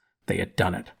hands. They had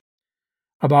done it.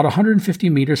 About 150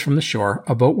 meters from the shore,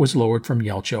 a boat was lowered from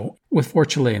Yelcho, with 4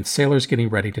 Chilean sailors getting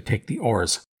ready to take the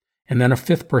oars. And then a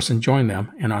 5th person joined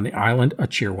them, and on the island a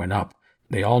cheer went up.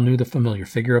 They all knew the familiar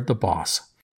figure of the boss.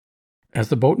 As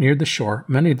the boat neared the shore,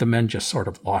 many of the men just sort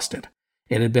of lost it.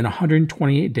 It had been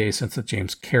 128 days since the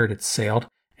James Caird had sailed,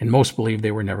 and most believed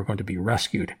they were never going to be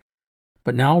rescued.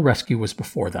 But now rescue was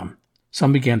before them.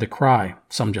 Some began to cry,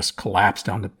 some just collapsed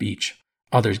on the beach.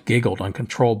 Others giggled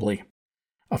uncontrollably.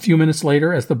 A few minutes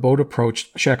later, as the boat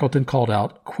approached, Shackleton called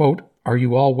out, quote, "Are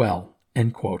you all well?"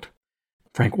 End quote.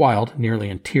 Frank Wilde, nearly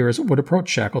in tears, would approach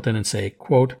Shackleton and say,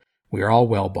 quote, "We are all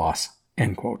well, boss."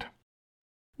 End quote.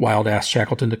 Wilde asked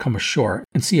Shackleton to come ashore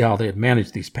and see how they had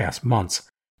managed these past months,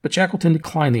 but Shackleton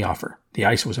declined the offer. The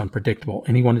ice was unpredictable,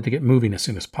 and he wanted to get moving as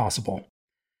soon as possible.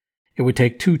 It would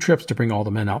take 2 trips to bring all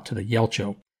the men out to the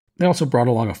Yelcho. They also brought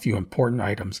along a few important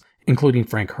items, including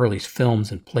Frank Hurley's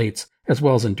films and plates, as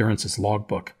well as Endurance's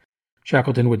logbook.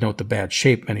 Shackleton would note the bad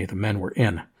shape many of the men were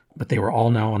in, but they were all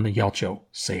now on the Yelcho,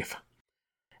 safe.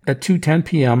 At 2:10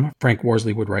 p.m., Frank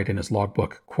Worsley would write in his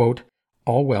logbook, quote,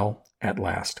 "All well, at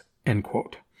last." End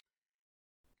quote.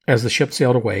 As the ship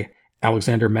sailed away,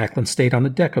 Alexander Macklin stayed on the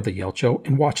deck of the Yelcho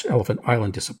and watched Elephant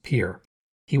Island disappear.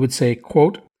 He would say,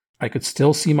 quote, "I could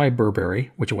still see my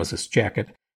Burberry," which was his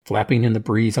jacket, "flapping in the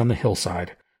breeze on the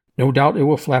hillside. No doubt it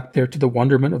will flap there to the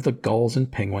wonderment of the gulls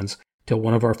and penguins till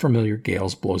one of our familiar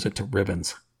gales blows it to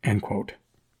ribbons." End quote.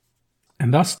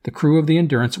 And thus the crew of the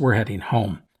Endurance were heading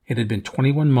home. It had been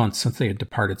 21 months since they had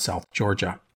departed South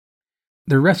Georgia.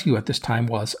 Their rescue at this time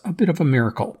was a bit of a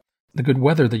miracle. The good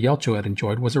weather the Yelcho had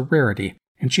enjoyed was a rarity,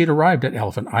 and she had arrived at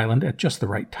Elephant Island at just the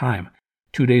right time.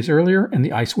 2 days earlier, and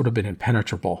the ice would have been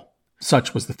impenetrable.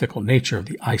 Such was the fickle nature of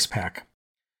the ice pack.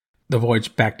 The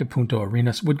voyage back to Punta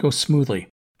Arenas would go smoothly.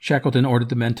 Shackleton ordered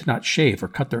the men to not shave or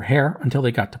cut their hair until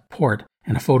they got to port,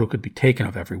 and a photo could be taken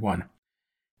of everyone.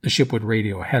 The ship would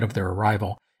radio ahead of their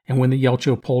arrival, and when the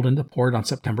Yelcho pulled into port on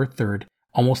September 3rd,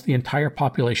 almost the entire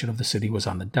population of the city was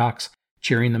on the docks,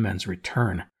 cheering the men's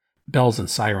return. Bells and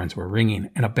sirens were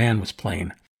ringing, and a band was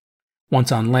playing.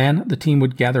 Once on land, the team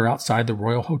would gather outside the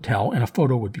Royal Hotel, and a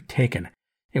photo would be taken.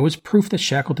 It was proof that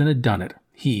Shackleton had done it.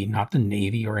 He, not the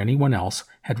Navy or anyone else,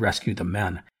 had rescued the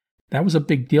men. That was a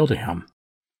big deal to him.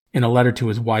 In a letter to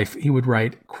his wife, he would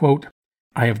write, quote,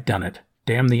 "I have done it.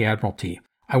 Damn the Admiralty.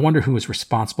 I wonder who is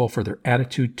responsible for their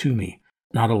attitude to me.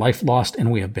 Not a life lost, and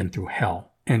we have been through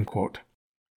hell." End quote.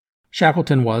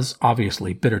 Shackleton was,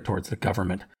 obviously, bitter towards the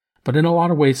government, but in a lot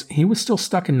of ways, he was still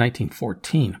stuck in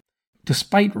 1914.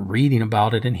 Despite reading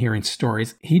about it and hearing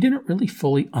stories, he didn't really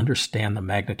fully understand the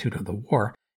magnitude of the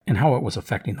war and how it was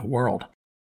affecting the world.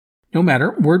 No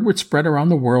matter, word would spread around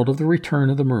the world of the return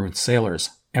of the marooned sailors.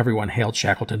 Everyone hailed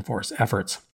Shackleton for his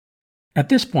efforts. At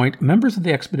this point, members of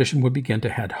the expedition would begin to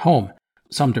head home,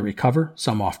 some to recover,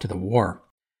 some off to the war.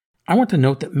 I want to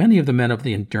note that many of the men of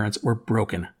the Endurance were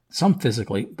broken, some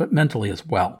physically, but mentally as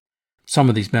well. Some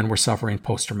of these men were suffering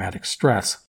post-traumatic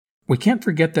stress. We can't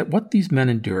forget that what these men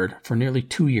endured for nearly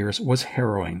 2 years was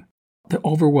harrowing. The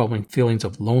overwhelming feelings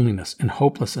of loneliness and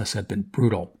hopelessness had been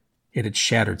brutal. It had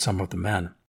shattered some of the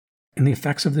men. And the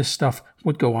effects of this stuff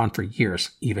would go on for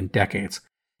years, even decades.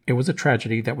 It was a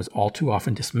tragedy that was all too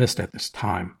often dismissed at this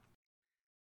time.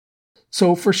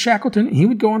 So for Shackleton, he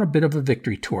would go on a bit of a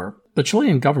victory tour. The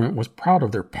Chilean government was proud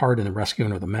of their part in the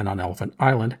rescuing of the men on Elephant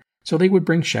Island, so they would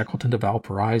bring Shackleton to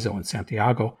Valparaiso and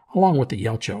Santiago, along with the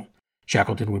Yelcho.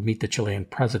 Shackleton would meet the Chilean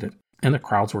president, and the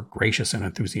crowds were gracious and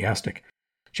enthusiastic.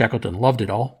 Shackleton loved it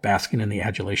all, basking in the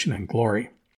adulation and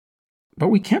glory. But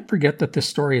we can't forget that this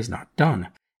story is not done,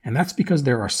 and that's because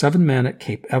there are 7 men at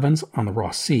Cape Evans on the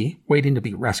Ross Sea waiting to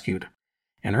be rescued.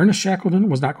 And Ernest Shackleton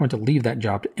was not going to leave that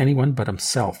job to anyone but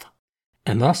himself.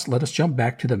 And thus, let us jump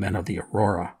back to the men of the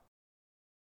Aurora.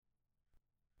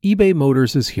 eBay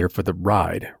Motors is here for the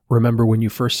ride. Remember when you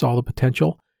first saw the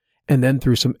potential? And then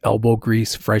through some elbow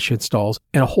grease, fresh installs,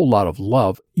 and a whole lot of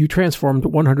love, you transformed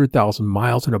 100,000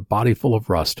 miles and a body full of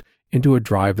rust into a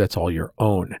drive that's all your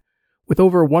own. With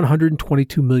over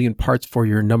 122 million parts for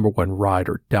your number one ride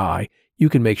or die, you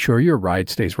can make sure your ride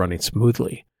stays running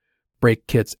smoothly. Brake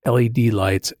kits, LED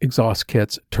lights, exhaust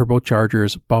kits,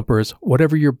 turbochargers, bumpers,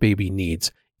 whatever your baby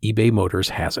needs, eBay Motors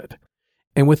has it.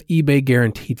 And with eBay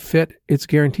Guaranteed Fit, it's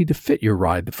guaranteed to fit your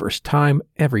ride the first time,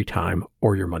 every time,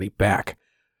 or your money back.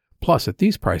 Plus, at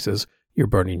these prices, you're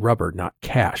burning rubber, not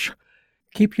cash.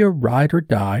 Keep your ride or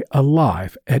die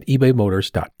alive at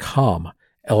ebaymotors.com.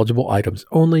 Eligible items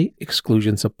only.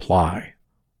 Exclusions apply.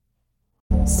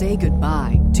 Say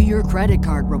goodbye to your credit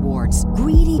card rewards.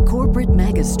 Greedy corporate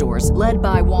mega stores, led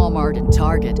by Walmart and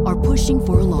Target, are pushing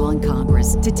for a law in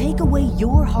Congress to take away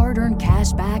your hard-earned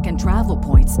cash back and travel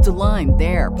points to line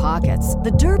their pockets.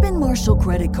 The Durbin-Marshall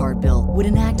credit card bill would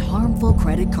enact harmful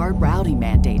credit card routing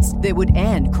mandates that would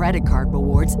end credit card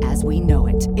rewards as we know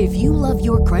it. If you love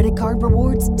your credit card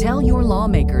rewards, tell your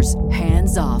lawmakers,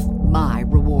 hands off my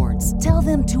rewards. Tell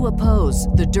them to oppose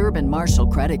the Durbin-Marshall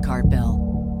credit card bill.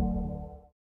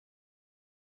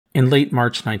 In late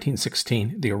March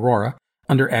 1916, the Aurora,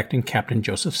 under acting Captain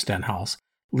Joseph Stenhouse,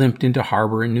 limped into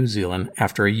harbor in New Zealand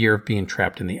after a year of being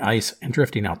trapped in the ice and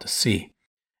drifting out to sea.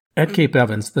 At Cape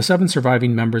Evans, the 7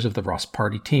 surviving members of the Ross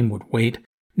Party team would wait,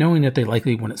 knowing that they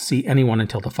likely wouldn't see anyone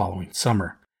until the following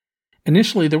summer.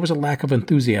 Initially, there was a lack of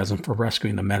enthusiasm for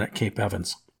rescuing the men at Cape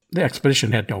Evans. The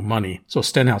expedition had no money, so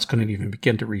Stenhouse couldn't even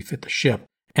begin to refit the ship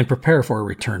and prepare for a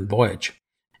return voyage.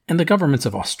 And the governments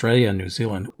of Australia and New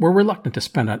Zealand were reluctant to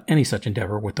spend on any such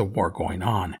endeavor with the war going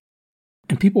on.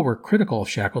 And people were critical of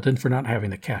Shackleton for not having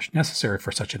the cash necessary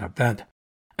for such an event.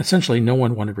 Essentially, no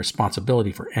one wanted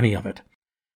responsibility for any of it.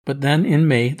 But then, in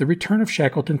May, the return of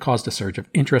Shackleton caused a surge of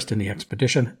interest in the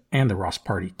expedition and the Ross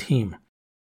Party team.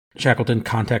 Shackleton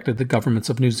contacted the governments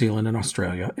of New Zealand and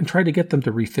Australia and tried to get them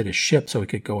to refit his ship so he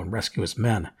could go and rescue his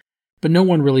men. But no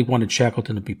one really wanted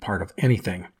Shackleton to be part of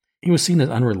anything. He was seen as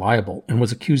unreliable and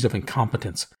was accused of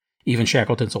incompetence. Even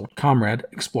Shackleton's old comrade,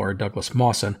 explorer Douglas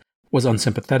Mawson, was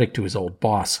unsympathetic to his old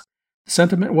boss. The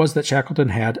sentiment was that Shackleton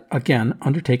had, again,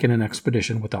 undertaken an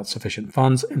expedition without sufficient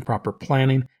funds and proper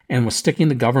planning and was sticking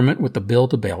the government with the bill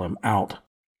to bail him out.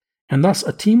 And thus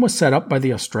a team was set up by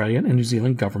the Australian and New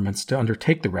Zealand governments to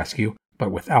undertake the rescue,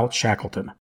 but without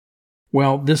Shackleton.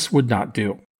 Well, this would not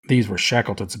do. These were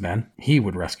Shackleton's men. He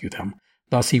would rescue them.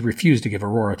 Thus he refused to give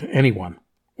Aurora to anyone.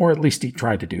 Or at least he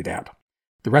tried to do that.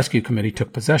 The rescue committee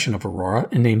took possession of Aurora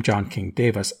and named John King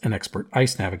Davis, an expert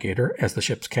ice navigator, as the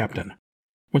ship's captain.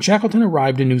 When Shackleton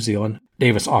arrived in New Zealand,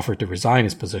 Davis offered to resign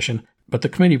his position, but the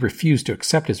committee refused to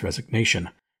accept his resignation.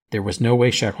 There was no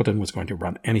way Shackleton was going to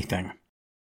run anything.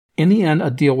 In the end, a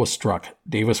deal was struck.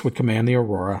 Davis would command the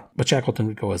Aurora, but Shackleton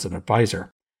would go as an advisor.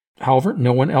 However,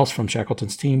 no one else from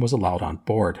Shackleton's team was allowed on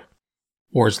board.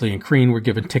 Worsley and Crean were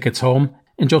given tickets home,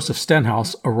 and Joseph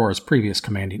Stenhouse, Aurora's previous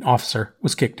commanding officer,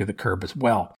 was kicked to the curb as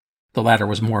well. The latter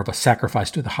was more of a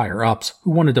sacrifice to the higher-ups,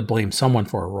 who wanted to blame someone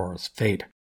for Aurora's fate.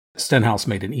 Stenhouse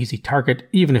made an easy target,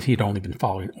 even if he had only been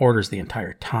following orders the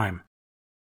entire time.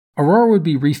 Aurora would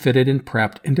be refitted and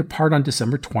prepped and depart on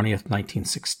December 20th,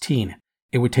 1916.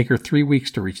 It would take her 3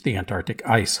 weeks to reach the Antarctic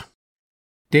ice.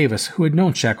 Davis, who had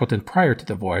known Shackleton prior to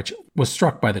the voyage, was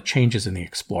struck by the changes in the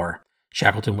Explorer.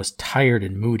 Shackleton was tired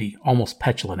and moody, almost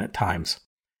petulant at times.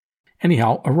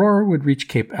 Anyhow, Aurora would reach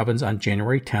Cape Evans on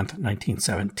January 10,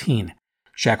 1917.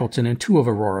 Shackleton and 2 of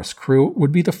Aurora's crew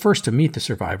would be the first to meet the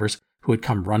survivors who had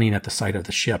come running at the sight of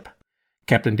the ship.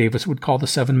 Captain Davis would call the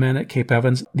 7 men at Cape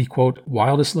Evans the, quote,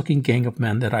 wildest-looking gang of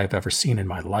men that I have ever seen in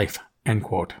my life, end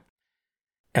quote.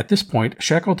 At this point,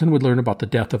 Shackleton would learn about the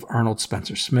death of Arnold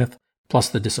Spencer Smith, plus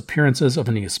the disappearances of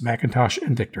Aeneas McIntosh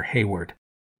and Victor Hayward.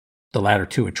 The latter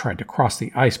 2 had tried to cross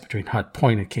the ice between Hut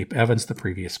Point and Cape Evans the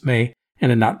previous May, and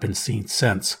had not been seen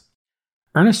since.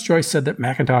 Ernest Joyce said that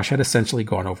McIntosh had essentially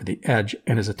gone over the edge,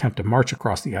 and his attempt to march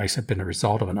across the ice had been a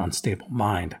result of an unstable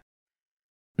mind.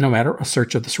 No matter, a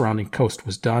search of the surrounding coast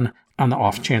was done, on the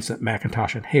off chance that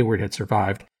McIntosh and Hayward had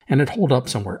survived and had holed up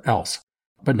somewhere else,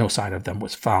 but no sign of them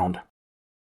was found.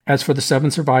 As for the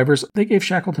 7 survivors, they gave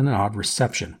Shackleton an odd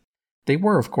reception. They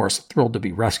were, of course, thrilled to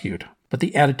be rescued, but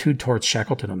the attitude towards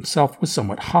Shackleton himself was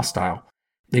somewhat hostile.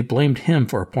 They blamed him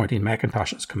for appointing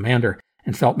McIntosh as commander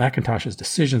and felt McIntosh's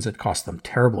decisions had cost them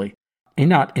terribly, a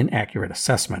not inaccurate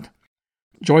assessment.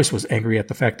 Joyce was angry at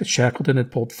the fact that Shackleton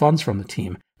had pulled funds from the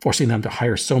team, forcing them to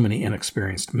hire so many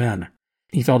inexperienced men.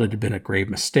 He felt it had been a grave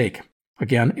mistake.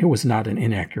 Again, it was not an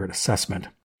inaccurate assessment.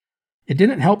 It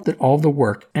didn't help that all the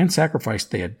work and sacrifice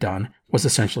they had done was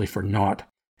essentially for naught.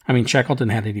 Shackleton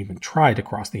hadn't even tried to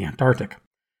cross the Antarctic.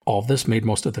 All of this made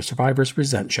most of the survivors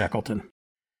resent Shackleton.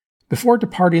 Before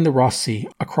departing the Ross Sea,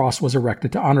 a cross was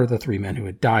erected to honor the 3 men who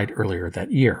had died earlier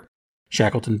that year.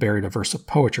 Shackleton buried a verse of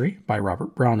poetry by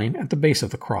Robert Browning at the base of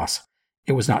the cross.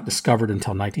 It was not discovered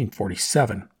until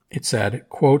 1947. It said,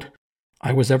 quote,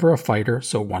 I was ever a fighter,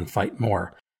 so one fight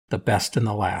more, the best and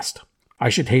the last. I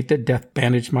should hate that death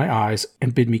bandaged my eyes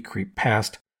and bid me creep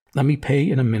past. Let me pay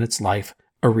in a minute's life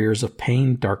arrears of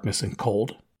pain, darkness, and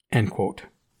cold." End quote.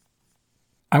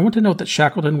 I want to note that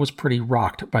Shackleton was pretty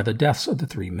rocked by the deaths of the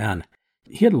 3 men.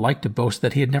 He had liked to boast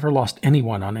that he had never lost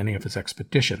anyone on any of his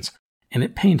expeditions, and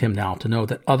it pained him now to know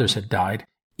that others had died,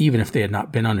 even if they had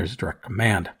not been under his direct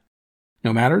command.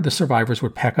 No matter, the survivors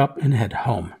would pack up and head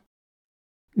home.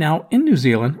 Now, in New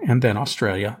Zealand and then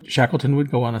Australia, Shackleton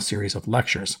would go on a series of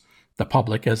lectures. The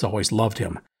public, as always, loved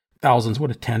him. Thousands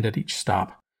would attend at each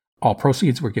stop. All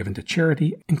proceeds were given to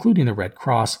charity, including the Red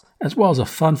Cross, as well as a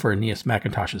fund for Aeneas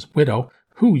McIntosh's widow,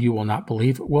 who you will not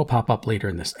believe will pop up later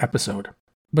in this episode.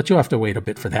 But you'll have to wait a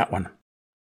bit for that one.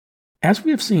 As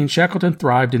we have seen, Shackleton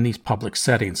thrived in these public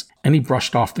settings, and he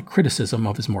brushed off the criticism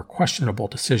of his more questionable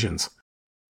decisions.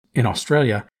 In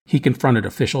Australia, he confronted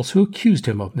officials who accused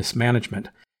him of mismanagement.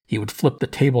 He would flip the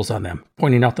tables on them,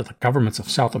 pointing out that the governments of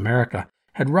South America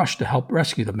had rushed to help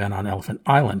rescue the men on Elephant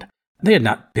Island. They had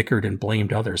not bickered and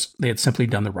blamed others. They had simply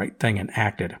done the right thing and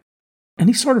acted. And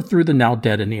he sort of threw the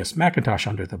now-dead Aeneas McIntosh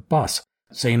under the bus,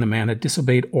 saying the man had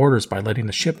disobeyed orders by letting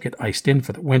the ship get iced in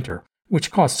for the winter,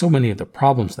 which caused so many of the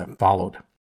problems that followed.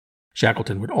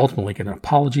 Shackleton would ultimately get an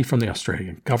apology from the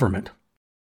Australian government.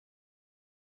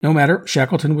 No matter,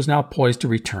 Shackleton was now poised to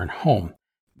return home,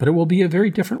 but it will be a very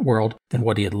different world than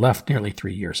what he had left nearly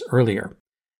 3 years earlier.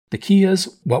 The key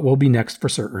is, what will be next for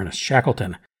Sir Ernest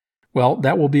Shackleton? Well,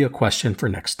 that will be a question for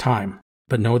next time,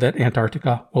 but know that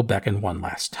Antarctica will beckon one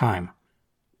last time.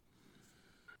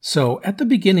 So, at the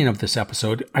beginning of this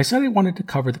episode, I said I wanted to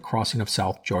cover the crossing of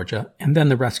South Georgia and then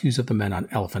the rescues of the men on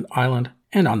Elephant Island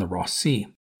and on the Ross Sea.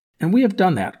 And we have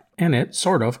done that, and it,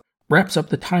 sort of, wraps up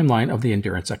the timeline of the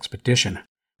Endurance expedition.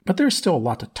 But there's still a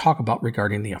lot to talk about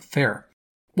regarding the affair.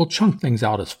 We'll chunk things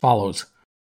out as follows.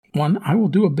 1, I will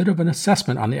do a bit of an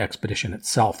assessment on the expedition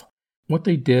itself. What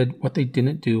they did, what they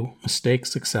didn't do,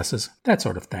 mistakes, successes, that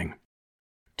sort of thing.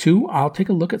 2, I'll take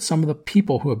a look at some of the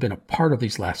people who have been a part of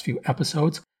these last few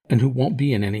episodes and who won't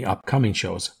be in any upcoming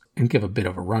shows, and give a bit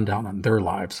of a rundown on their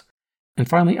lives. And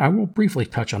finally, I will briefly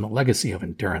touch on the legacy of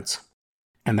Endurance.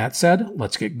 And that said,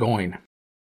 let's get going.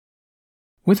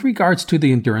 With regards to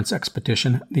the Endurance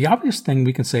expedition, the obvious thing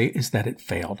we can say is that it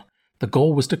failed. The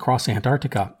goal was to cross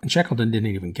Antarctica, and Shackleton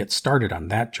didn't even get started on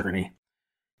that journey.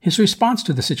 His response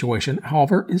to the situation,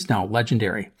 however, is now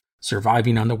legendary.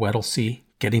 Surviving on the Weddell Sea,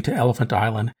 getting to Elephant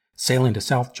Island, sailing to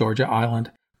South Georgia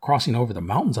Island, crossing over the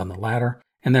mountains on the latter,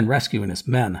 and then rescuing his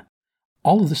men.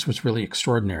 All of this was really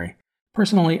extraordinary.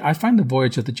 Personally, I find the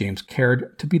voyage of the James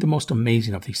Caird to be the most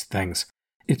amazing of these things.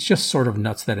 It's just sort of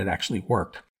nuts that it actually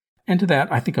worked. And to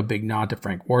that, I think a big nod to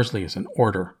Frank Worsley is in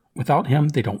order. Without him,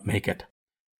 they don't make it.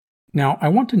 Now, I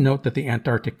want to note that the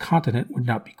Antarctic continent would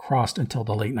not be crossed until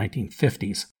the late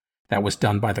 1950s. That was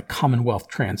done by the Commonwealth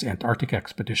Trans-Antarctic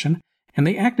Expedition, and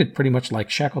they acted pretty much like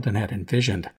Shackleton had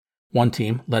envisioned. One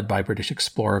team, led by British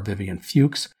explorer Vivian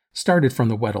Fuchs, started from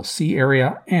the Weddell Sea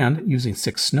area and, using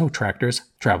 6 snow tractors,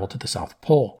 traveled to the South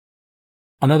Pole.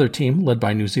 Another team, led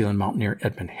by New Zealand mountaineer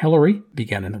Edmund Hillary,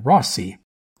 began in the Ross Sea.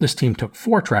 This team took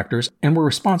 4 tractors and were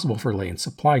responsible for laying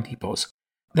supply depots.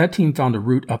 That team found a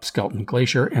route up Skelton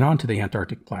Glacier and onto the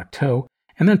Antarctic Plateau,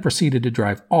 and then proceeded to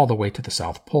drive all the way to the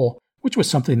South Pole, which was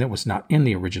something that was not in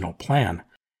the original plan.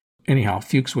 Anyhow,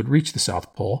 Fuchs would reach the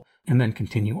South Pole and then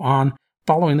continue on,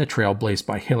 following the trail blazed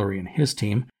by Hillary and his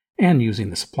team, and using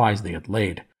the supplies they had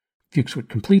laid. Fuchs would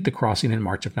complete the crossing in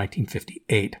March of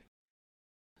 1958.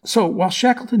 So, while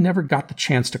Shackleton never got the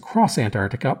chance to cross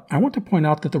Antarctica, I want to point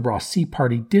out that the Ross Sea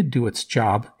Party did do its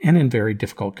job, and in very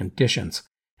difficult conditions,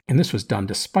 and this was done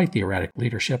despite the erratic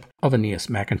leadership of Aeneas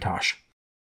McIntosh.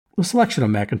 The selection of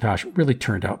McIntosh really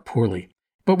turned out poorly,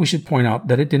 but we should point out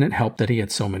that it didn't help that he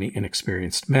had so many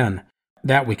inexperienced men.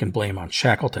 That we can blame on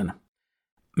Shackleton.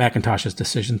 McIntosh's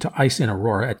decision to ice in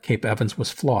Aurora at Cape Evans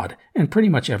was flawed, and pretty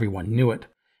much everyone knew it,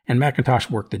 and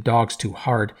McIntosh worked the dogs too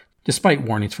hard, despite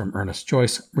warnings from Ernest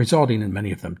Joyce, resulting in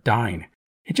many of them dying.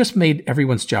 It just made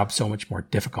everyone's job so much more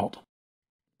difficult.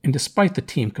 And despite the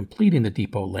team completing the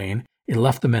depot laying, it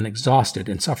left the men exhausted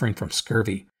and suffering from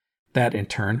scurvy. That, in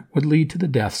turn, would lead to the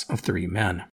deaths of 3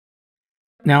 men.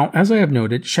 Now, as I have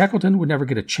noted, Shackleton would never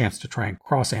get a chance to try and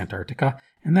cross Antarctica,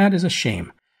 and that is a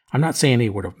shame. I'm not saying he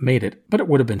would have made it, but it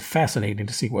would have been fascinating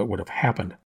to see what would have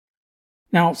happened.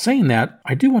 Now, saying that,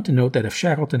 I do want to note that if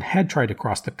Shackleton had tried to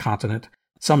cross the continent,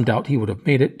 some doubt he would have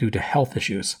made it due to health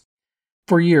issues.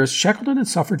 For years, Shackleton had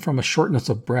suffered from a shortness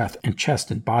of breath and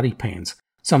chest and body pains.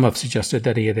 Some have suggested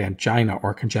that he had angina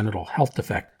or congenital health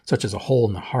defect, such as a hole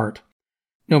in the heart.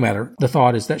 No matter, the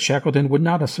thought is that Shackleton would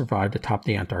not have survived atop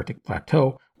the Antarctic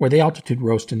Plateau, where the altitude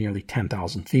rose to nearly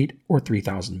 10,000 feet or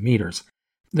 3,000 meters.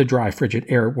 The dry, frigid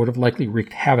air would have likely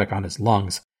wreaked havoc on his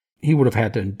lungs. He would have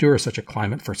had to endure such a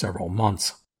climate for several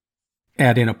months.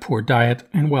 Add in a poor diet,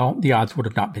 and well, the odds would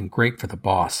have not been great for the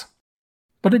boss.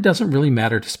 But it doesn't really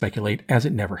matter to speculate, as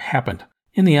it never happened.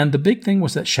 In the end, the big thing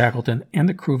was that Shackleton and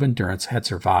the crew of Endurance had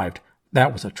survived.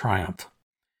 That was a triumph.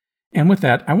 And with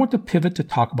that, I want to pivot to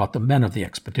talk about the men of the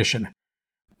expedition.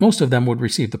 Most of them would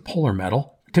receive the Polar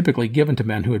Medal, typically given to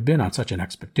men who had been on such an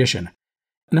expedition,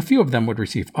 and a few of them would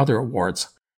receive other awards.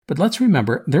 But let's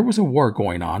remember, there was a war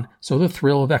going on, so the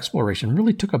thrill of exploration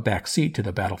really took a back seat to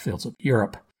the battlefields of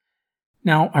Europe.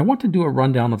 Now, I want to do a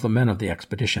rundown of the men of the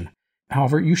expedition.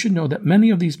 However, you should know that many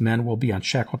of these men will be on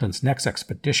Shackleton's next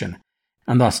expedition,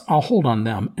 and thus I'll hold on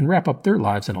them and wrap up their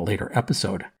lives in a later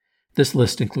episode. This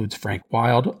list includes Frank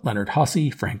Wild, Leonard Hussey,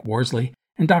 Frank Worsley,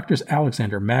 and Doctors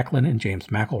Alexander Macklin and James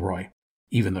McElroy.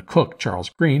 Even the cook, Charles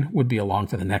Green, would be along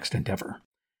for the next endeavor.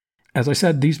 As I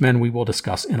said, these men we will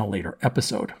discuss in a later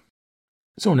episode.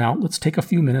 So now, let's take a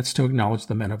few minutes to acknowledge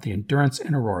the men of the Endurance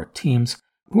and Aurora teams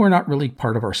who are not really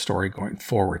part of our story going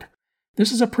forward.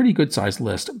 This is a pretty good-sized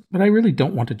list, but I really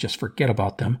don't want to just forget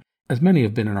about them, as many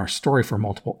have been in our story for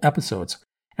multiple episodes,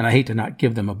 and I hate to not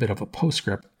give them a bit of a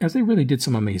postscript, as they really did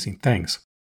some amazing things.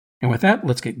 And with that,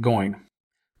 let's get going.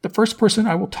 The first person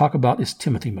I will talk about is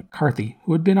Timothy McCarthy,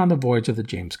 who had been on the voyage of the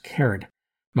James Caird.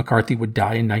 McCarthy would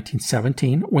die in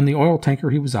 1917 when the oil tanker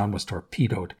he was on was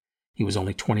torpedoed. He was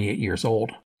only 28 years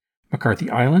old. McCarthy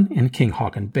Island in King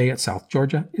Haakon Bay at South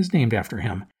Georgia is named after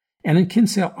him, and in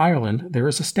Kinsale, Ireland, there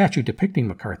is a statue depicting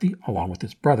McCarthy, along with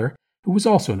his brother, who was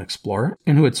also an explorer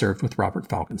and who had served with Robert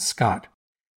Falcon Scott.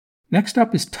 Next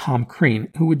up is Tom Crean,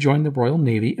 who would join the Royal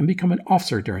Navy and become an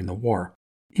officer during the war.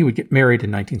 He would get married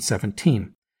in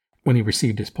 1917. When he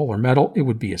received his Polar Medal, it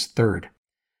would be his third.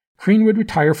 Crean would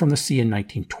retire from the sea in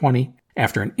 1920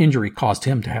 after an injury caused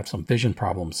him to have some vision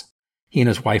problems. He and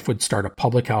his wife would start a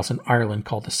public house in Ireland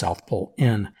called the South Pole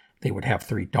Inn. They would have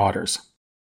 3 daughters.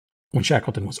 When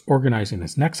Shackleton was organizing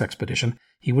his next expedition,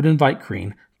 he would invite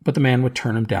Crean, but the man would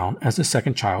turn him down as his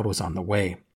second child was on the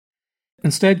way.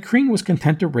 Instead, Crean was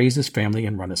content to raise his family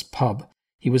and run his pub.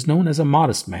 He was known as a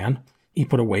modest man. He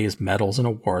put away his medals and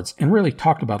awards and rarely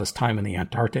talked about his time in the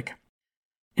Antarctic.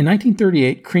 In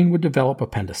 1938, Crean would develop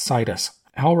appendicitis.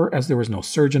 However, as there was no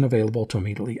surgeon available to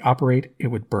immediately operate, it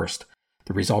would burst.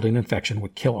 The resulting infection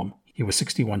would kill him. He was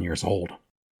 61 years old.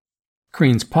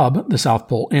 Crean's pub, the South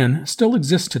Pole Inn, still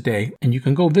exists today, and you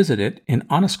can go visit it in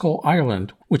Oniscole,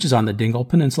 Ireland, which is on the Dingle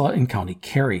Peninsula in County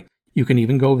Kerry. You can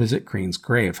even go visit Crean's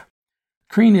grave.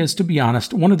 Crean is, to be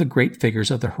honest, one of the great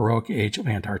figures of the heroic age of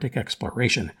Antarctic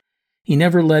exploration. He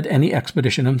never led any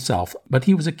expedition himself, but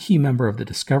he was a key member of the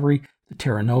Discovery, the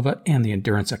Terra Nova, and the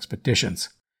Endurance expeditions.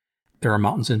 There are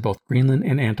mountains in both Greenland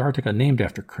and Antarctica named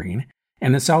after Crean,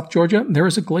 and in South Georgia there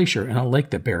is a glacier and a lake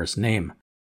that bear his name.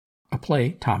 A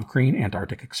play, Tom Crean,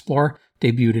 Antarctic Explorer,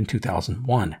 debuted in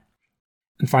 2001.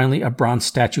 And finally, a bronze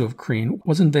statue of Crean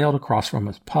was unveiled across from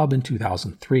his pub in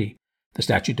 2003. The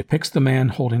statue depicts the man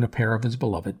holding a pair of his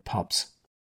beloved pups.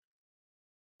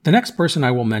 The next person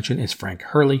I will mention is Frank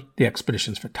Hurley, the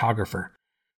expedition's photographer.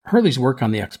 Hurley's work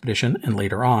on the expedition, and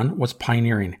later on, was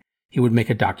pioneering. He would make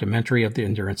a documentary of the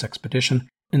Endurance expedition,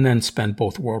 and then spend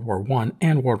both World War I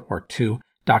and World War II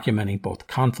documenting both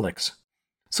conflicts.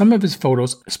 Some of his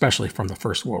photos, especially from the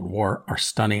First World War, are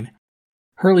stunning.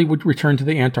 Hurley would return to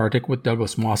the Antarctic with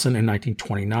Douglas Mawson in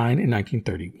 1929 and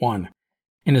 1931.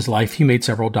 In his life, he made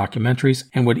several documentaries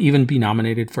and would even be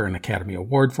nominated for an Academy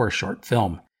Award for a short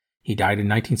film. He died in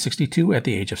 1962 at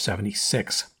the age of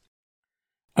 76.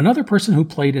 Another person who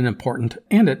played an important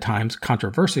and at times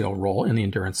controversial role in the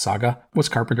Endurance saga was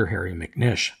Carpenter Harry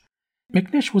McNish.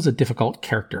 McNish was a difficult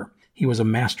character. He was a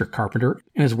master carpenter,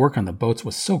 and his work on the boats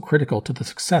was so critical to the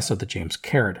success of the James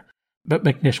Caird. But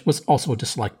McNish was also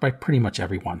disliked by pretty much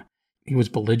everyone. He was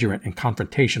belligerent and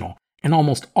confrontational, and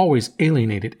almost always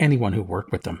alienated anyone who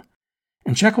worked with him.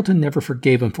 And Shackleton never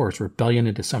forgave him for his rebellion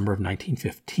in December of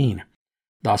 1915.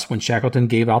 Thus, when Shackleton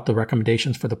gave out the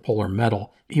recommendations for the Polar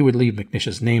Medal, he would leave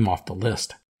McNish's name off the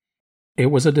list. It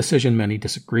was a decision many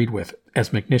disagreed with,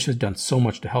 as McNish had done so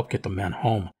much to help get the men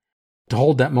home. To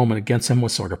hold that moment against him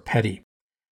was sort of petty.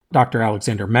 Dr.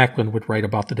 Alexander Macklin would write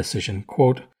about the decision,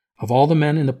 quote, "Of all the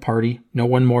men in the party, no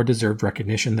one more deserved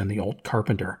recognition than the old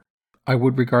carpenter. I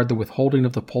would regard the withholding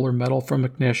of the Polar Medal from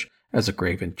McNish as a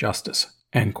grave injustice."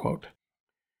 End quote.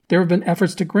 There have been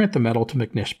efforts to grant the medal to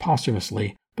McNish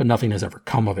posthumously, but nothing has ever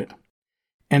come of it.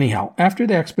 Anyhow, after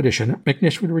the expedition,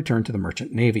 McNish would return to the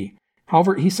Merchant Navy.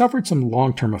 However, he suffered some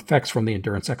long-term effects from the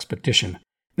Endurance expedition.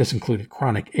 This included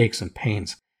chronic aches and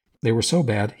pains. They were so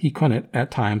bad he couldn't,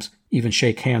 at times, even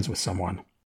shake hands with someone.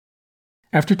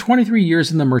 After 23 years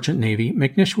in the Merchant Navy,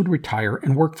 McNish would retire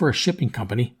and work for a shipping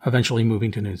company, eventually moving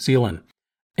to New Zealand.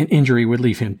 An injury would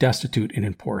leave him destitute and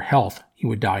in poor health. He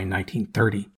would die in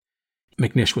 1930.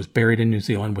 McNish was buried in New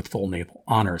Zealand with full naval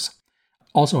honors.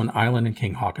 Also, an island in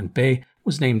King Haakon Bay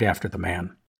was named after the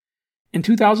man. In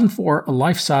 2004, a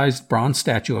life-sized bronze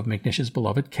statue of McNish's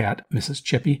beloved cat, Mrs.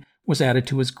 Chippy, was added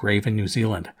to his grave in New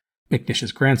Zealand.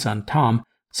 McNish's grandson, Tom,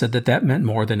 said that meant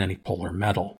more than any polar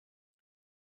medal.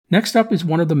 Next up is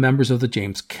one of the members of the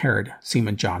James Caird,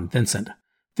 Seaman John Vincent.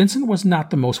 Vincent was not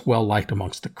the most well-liked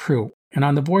amongst the crew, and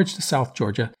on the voyage to South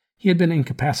Georgia, he had been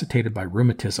incapacitated by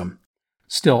rheumatism.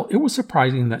 Still, it was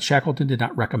surprising that Shackleton did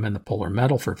not recommend the polar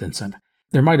medal for Vincent.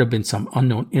 There might have been some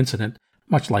unknown incident,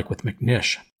 much like with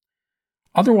McNish.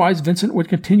 Otherwise, Vincent would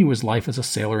continue his life as a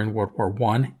sailor in World War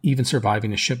I, even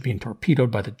surviving a ship being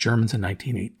torpedoed by the Germans in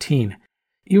 1918.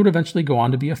 He would eventually go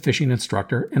on to be a fishing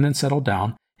instructor and then settle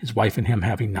down, his wife and him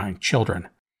having 9 children.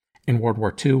 In World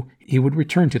War II, he would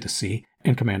return to the sea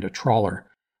and command a trawler.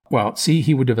 While at sea,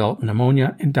 he would develop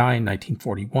pneumonia and die in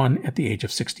 1941 at the age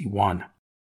of 61.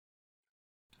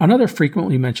 Another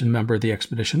frequently mentioned member of the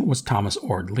expedition was Thomas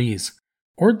Ord-Lees.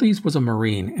 Ord-Lees was a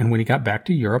Marine, and when he got back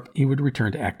to Europe, he would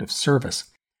return to active service.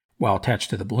 While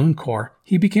attached to the Balloon Corps,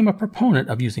 he became a proponent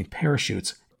of using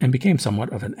parachutes and became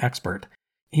somewhat of an expert.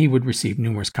 He would receive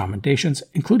numerous commendations,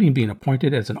 including being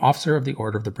appointed as an officer of the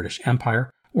Order of the British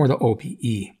Empire, or the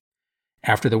OBE.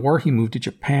 After the war, he moved to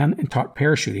Japan and taught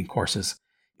parachuting courses.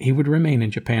 He would remain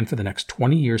in Japan for the next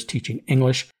 20 years teaching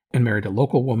English and married a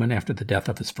local woman after the death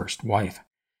of his first wife.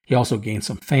 He also gained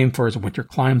some fame for his winter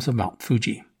climbs of Mount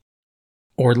Fuji.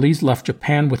 Ord-Lees left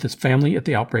Japan with his family at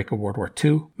the outbreak of World War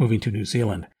II, moving to New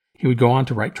Zealand. He would go on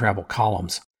to write travel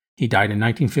columns. He died in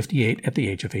 1958 at the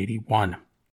age of 81.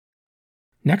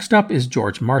 Next up is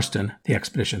George Marston, the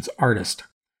expedition's artist.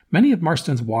 Many of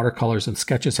Marston's watercolors and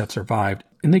sketches have survived,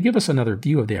 and they give us another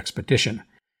view of the expedition.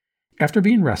 After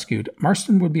being rescued,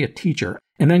 Marston would be a teacher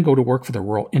and then go to work for the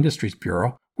Rural Industries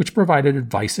Bureau, which provided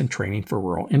advice and training for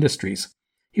rural industries.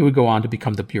 He would go on to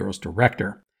become the Bureau's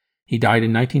director. He died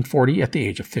in 1940 at the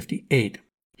age of 58.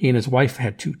 He and his wife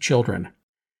had 2 children.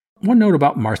 One note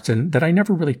about Marston that I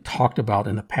never really talked about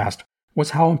in the past was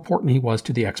how important he was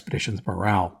to the expedition's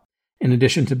morale. In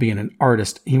addition to being an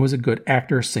artist, he was a good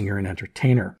actor, singer, and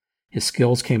entertainer. His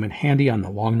skills came in handy on the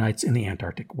long nights in the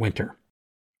Antarctic winter.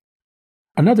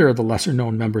 Another of the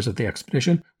lesser-known members of the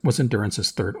expedition was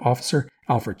Endurance's 3rd officer,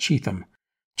 Alfred Cheetham.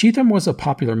 Cheetham was a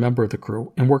popular member of the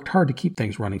crew and worked hard to keep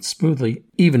things running smoothly,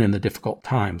 even in the difficult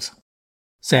times.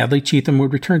 Sadly, Cheetham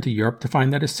would return to Europe to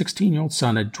find that his 16-year-old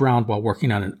son had drowned while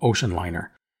working on an ocean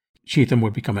liner. Cheetham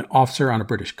would become an officer on a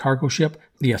British cargo ship,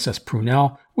 the SS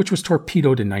Prunell, which was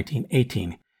torpedoed in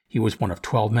 1918. He was one of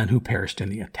 12 men who perished in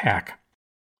the attack.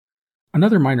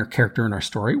 Another minor character in our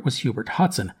story was Hubert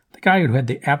Hudson, the guy who had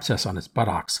the abscess on his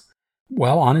buttocks.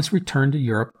 Well, on his return to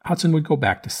Europe, Hudson would go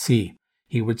back to sea.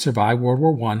 He would survive World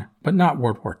War I, but not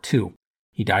World War II.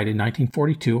 He died in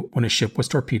 1942 when his ship was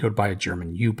torpedoed by a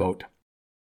German U-boat.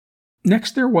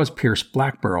 Next there was Pierce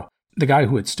Blackborough, the guy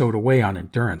who had stowed away on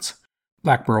Endurance.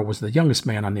 Blackborough was the youngest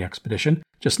man on the expedition,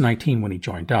 just 19 when he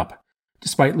joined up.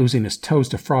 Despite losing his toes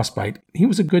to frostbite, he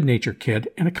was a good-natured kid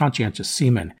and a conscientious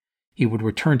seaman. He would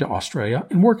return to Australia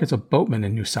and work as a boatman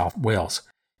in New South Wales.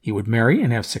 He would marry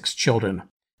and have 6 children.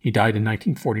 He died in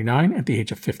 1949 at the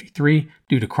age of 53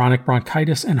 due to chronic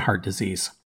bronchitis and heart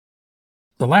disease.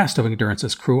 The last of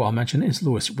Endurance's crew I'll mention is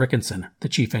Lewis Rickinson, the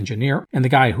chief engineer and the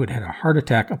guy who had had a heart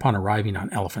attack upon arriving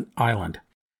on Elephant Island.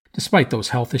 Despite those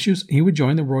health issues, he would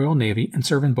join the Royal Navy and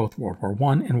serve in both World War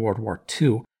I and World War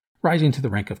II, rising to the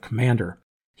rank of commander.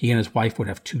 He and his wife would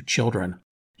have 2 children.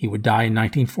 He would die in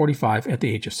 1945 at the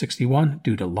age of 61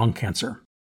 due to lung cancer.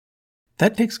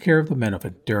 That takes care of the men of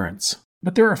Endurance,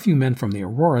 but there are a few men from the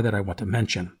Aurora that I want to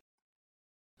mention.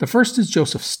 The first is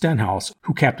Joseph Stenhouse,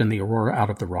 who captained the Aurora out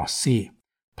of the Ross Sea.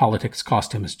 Politics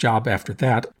cost him his job after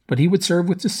that, but he would serve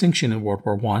with distinction in World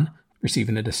War I,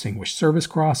 receiving the Distinguished Service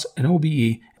Cross, an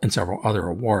OBE, and several other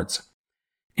awards.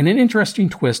 In an interesting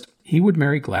twist, he would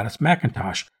marry Gladys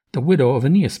McIntosh, the widow of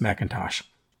Aeneas McIntosh.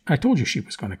 I told you she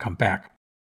was going to come back.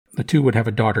 The two would have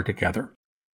a daughter together.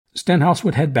 Stenhouse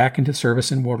would head back into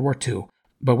service in World War II,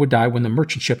 but would die when the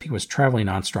merchant ship he was traveling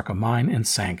on struck a mine and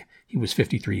sank. He was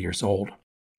 53 years old.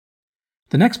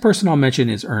 The next person I'll mention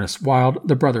is Ernest Wild,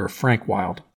 the brother of Frank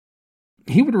Wild.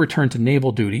 He would return to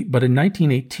naval duty, but in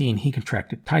 1918 he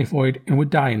contracted typhoid and would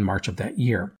die in March of that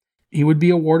year. He would be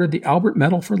awarded the Albert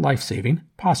Medal for Life-Saving,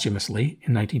 posthumously,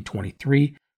 in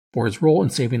 1923, for his role in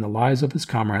saving the lives of his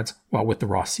comrades while with the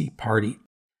Ross Sea Party.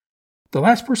 The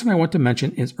last person I want to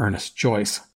mention is Ernest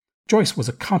Joyce. Joyce was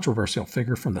a controversial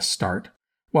figure from the start.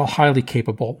 While highly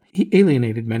capable, he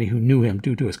alienated many who knew him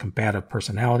due to his combative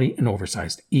personality and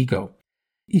oversized ego.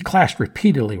 He clashed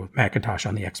repeatedly with McIntosh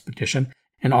on the expedition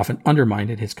and often undermined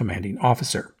his commanding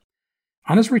officer.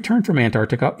 On his return from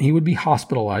Antarctica, he would be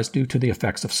hospitalized due to the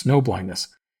effects of snow blindness.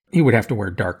 He would have to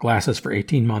wear dark glasses for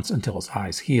 18 months until his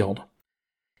eyes healed.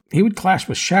 He would clash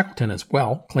with Shackleton as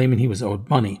well, claiming he was owed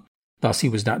money. Thus, he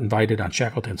was not invited on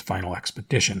Shackleton's final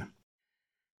expedition.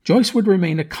 Joyce would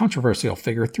remain a controversial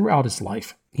figure throughout his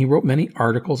life. He wrote many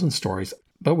articles and stories,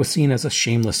 but was seen as a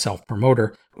shameless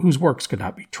self-promoter whose works could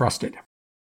not be trusted.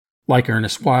 Like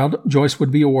Ernest Wild, Joyce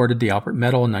would be awarded the Albert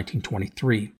Medal in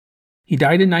 1923. He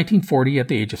died in 1940 at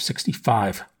the age of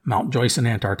 65. Mount Joyce in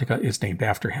Antarctica is named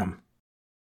after him.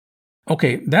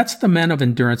 Okay, that's the men of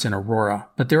Endurance and Aurora,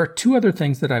 but there are two other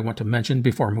things that I want to mention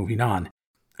before moving on,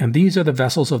 and these are the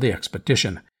vessels of the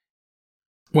expedition.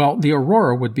 Well, the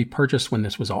Aurora would be purchased when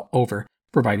this was all over,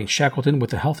 providing Shackleton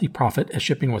with a healthy profit as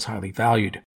shipping was highly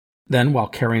valued. Then, while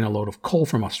carrying a load of coal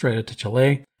from Australia to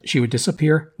Chile, she would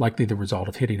disappear, likely the result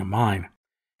of hitting a mine.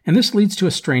 And this leads to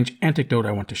a strange anecdote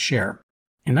I want to share.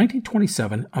 In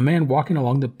 1927, a man walking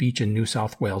along the beach in New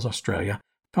South Wales, Australia,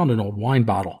 found an old wine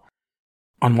bottle.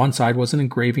 On one side was an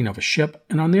engraving of a ship,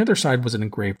 and on the other side was an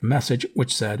engraved message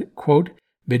which said, quote,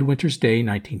 "Midwinter's Day,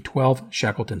 1912,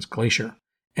 Shackleton's Glacier,"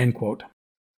 end quote.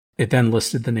 It then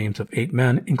listed the names of 8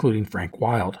 men, including Frank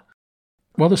Wild.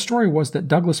 Well, the story was that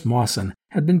Douglas Mawson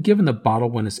had been given the bottle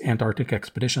when his Antarctic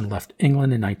expedition left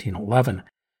England in 1911.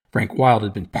 Frank Wild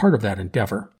had been part of that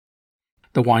endeavor.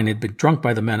 The wine had been drunk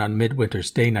by the men on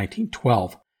Midwinter's Day,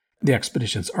 1912. The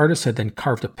expedition's artist had then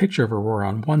carved a picture of Aurora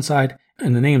on one side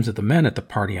and the names of the men at the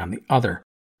party on the other.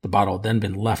 The bottle had then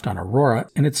been left on Aurora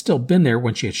and had still been there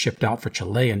when she had shipped out for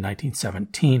Chile in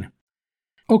 1917.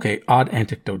 Okay, odd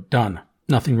anecdote done.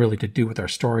 Nothing really to do with our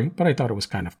story, but I thought it was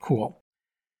kind of cool.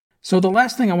 So the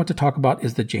last thing I want to talk about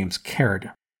is the James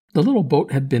Caird. The little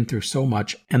boat had been through so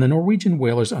much, and the Norwegian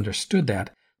whalers understood that,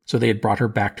 so they had brought her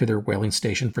back to their whaling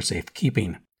station for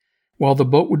safekeeping. Well, the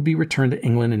boat would be returned to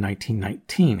England in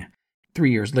 1919.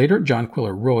 3 years later, John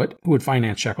Quiller Rowett, who would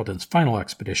finance Shackleton's final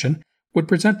expedition, would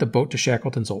present the boat to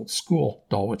Shackleton's old school,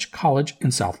 Dulwich College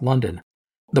in South London.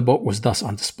 The boat was thus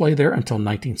on display there until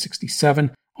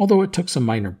 1967, although it took some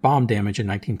minor bomb damage in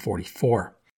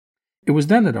 1944. It was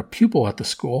then that a pupil at the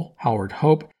school, Howard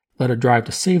Hope, led a drive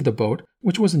to save the boat,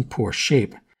 which was in poor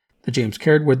shape. The James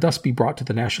Caird would thus be brought to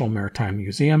the National Maritime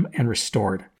Museum and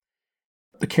restored.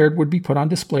 The Caird would be put on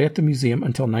display at the museum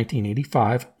until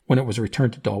 1985, when it was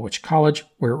returned to Dulwich College,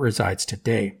 where it resides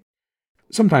today.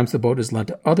 Sometimes the boat is lent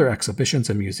to other exhibitions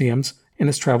and museums, and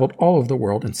has traveled all over the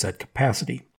world in said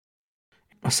capacity.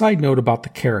 A side note about the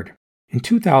Caird. In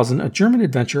 2000, a German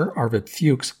adventurer, Arvid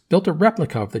Fuchs, built a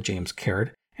replica of the James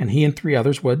Caird, and he and 3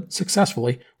 others would,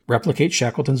 successfully, replicate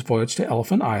Shackleton's voyage to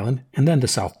Elephant Island and then to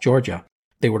South Georgia.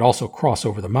 They would also cross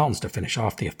over the mountains to finish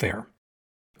off the affair.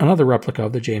 Another replica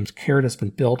of the James Caird has been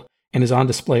built and is on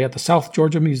display at the South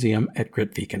Georgia Museum at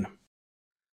Grytviken.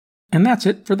 And that's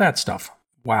it for that stuff.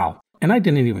 Wow. And I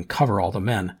didn't even cover all the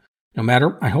men. No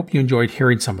matter, I hope you enjoyed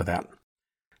hearing some of that.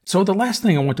 So the last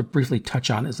thing I want to briefly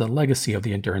touch on is the legacy of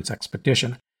the Endurance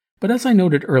expedition. But as I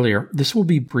noted earlier, this will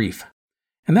be brief.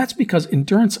 And that's because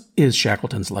Endurance is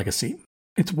Shackleton's legacy.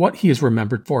 It's what he is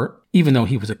remembered for, even though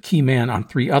he was a key man on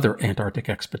 3 other Antarctic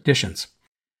expeditions.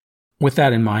 With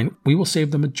that in mind, we will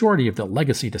save the majority of the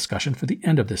legacy discussion for the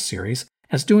end of this series,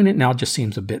 as doing it now just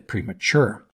seems a bit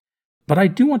premature. But I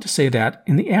do want to say that,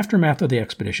 in the aftermath of the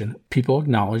expedition, people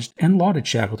acknowledged and lauded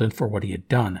Shackleton for what he had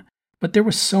done. But there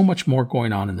was so much more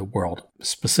going on in the world,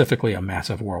 specifically a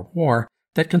massive world war,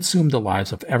 that consumed the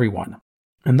lives of everyone.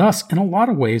 And thus, in a lot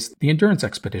of ways, the Endurance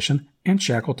expedition and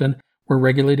Shackleton were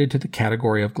relegated to the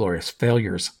category of glorious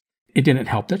failures. It didn't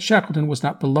help that Shackleton was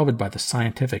not beloved by the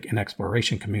scientific and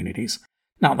exploration communities,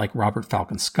 not like Robert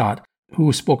Falcon Scott, who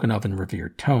was spoken of in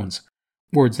revered tones,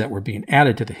 words that were being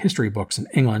added to the history books in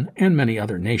England and many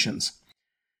other nations.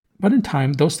 But in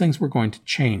time, those things were going to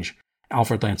change.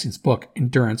 Alfred Lansing's book,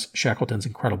 Endurance, Shackleton's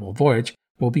Incredible Voyage,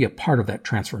 will be a part of that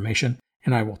transformation,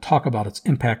 and I will talk about its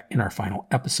impact in our final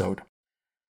episode.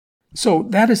 So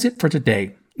that is it for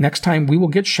today. Next time, we will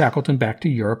get Shackleton back to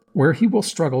Europe, where he will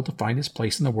struggle to find his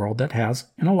place in the world that has,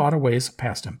 in a lot of ways,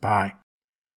 passed him by.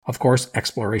 Of course,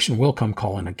 exploration will come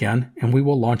calling again, and we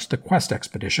will launch the Quest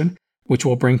expedition, which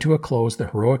will bring to a close the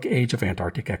heroic age of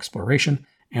Antarctic exploration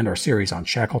and our series on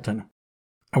Shackleton.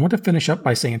 I want to finish up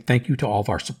by saying thank you to all of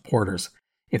our supporters.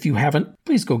 If you haven't,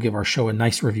 please go give our show a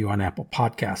nice review on Apple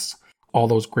Podcasts. All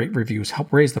those great reviews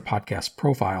help raise the podcast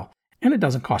profile, and it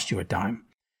doesn't cost you a dime.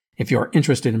 If you are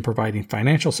interested in providing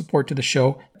financial support to the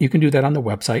show, you can do that on the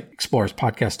website,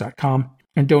 explorerspodcast.com,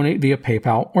 and donate via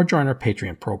PayPal or join our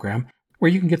Patreon program,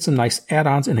 where you can get some nice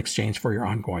add-ons in exchange for your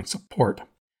ongoing support.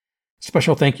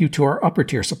 Special thank you to our upper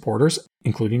tier supporters,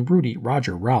 including Rudy,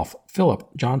 Roger, Ralph, Philip,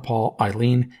 John Paul,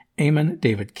 Eileen, Eamon,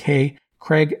 David K.,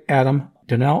 Craig, Adam,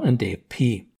 Danelle, and Dave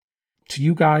P. To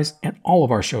you guys and all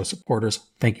of our show supporters,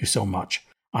 thank you so much.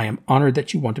 I am honored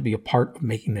that you want to be a part of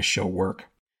making this show work.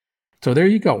 So there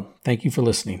you go. Thank you for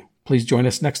listening. Please join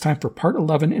us next time for part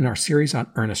 11 in our series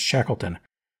on Ernest Shackleton.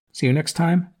 See you next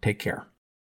time. Take care.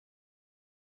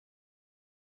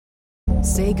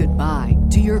 Say goodbye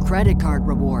to your credit card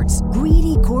rewards.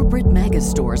 Greedy corporate mega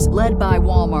stores, led by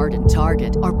Walmart and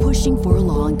Target, are pushing for a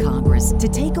law in Congress to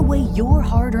take away your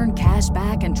hard-earned cash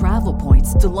back and travel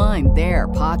points to line their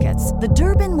pockets. The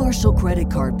Durbin-Marshall credit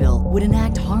card bill would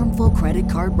enact harmful credit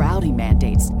card routing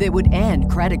mandates that would end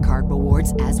credit card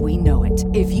rewards as we know it.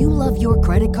 If you love your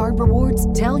credit card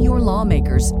rewards, tell your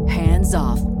lawmakers, hands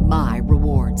off my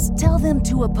rewards. Tell them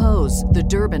to oppose the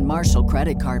Durbin-Marshall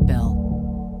credit card bill.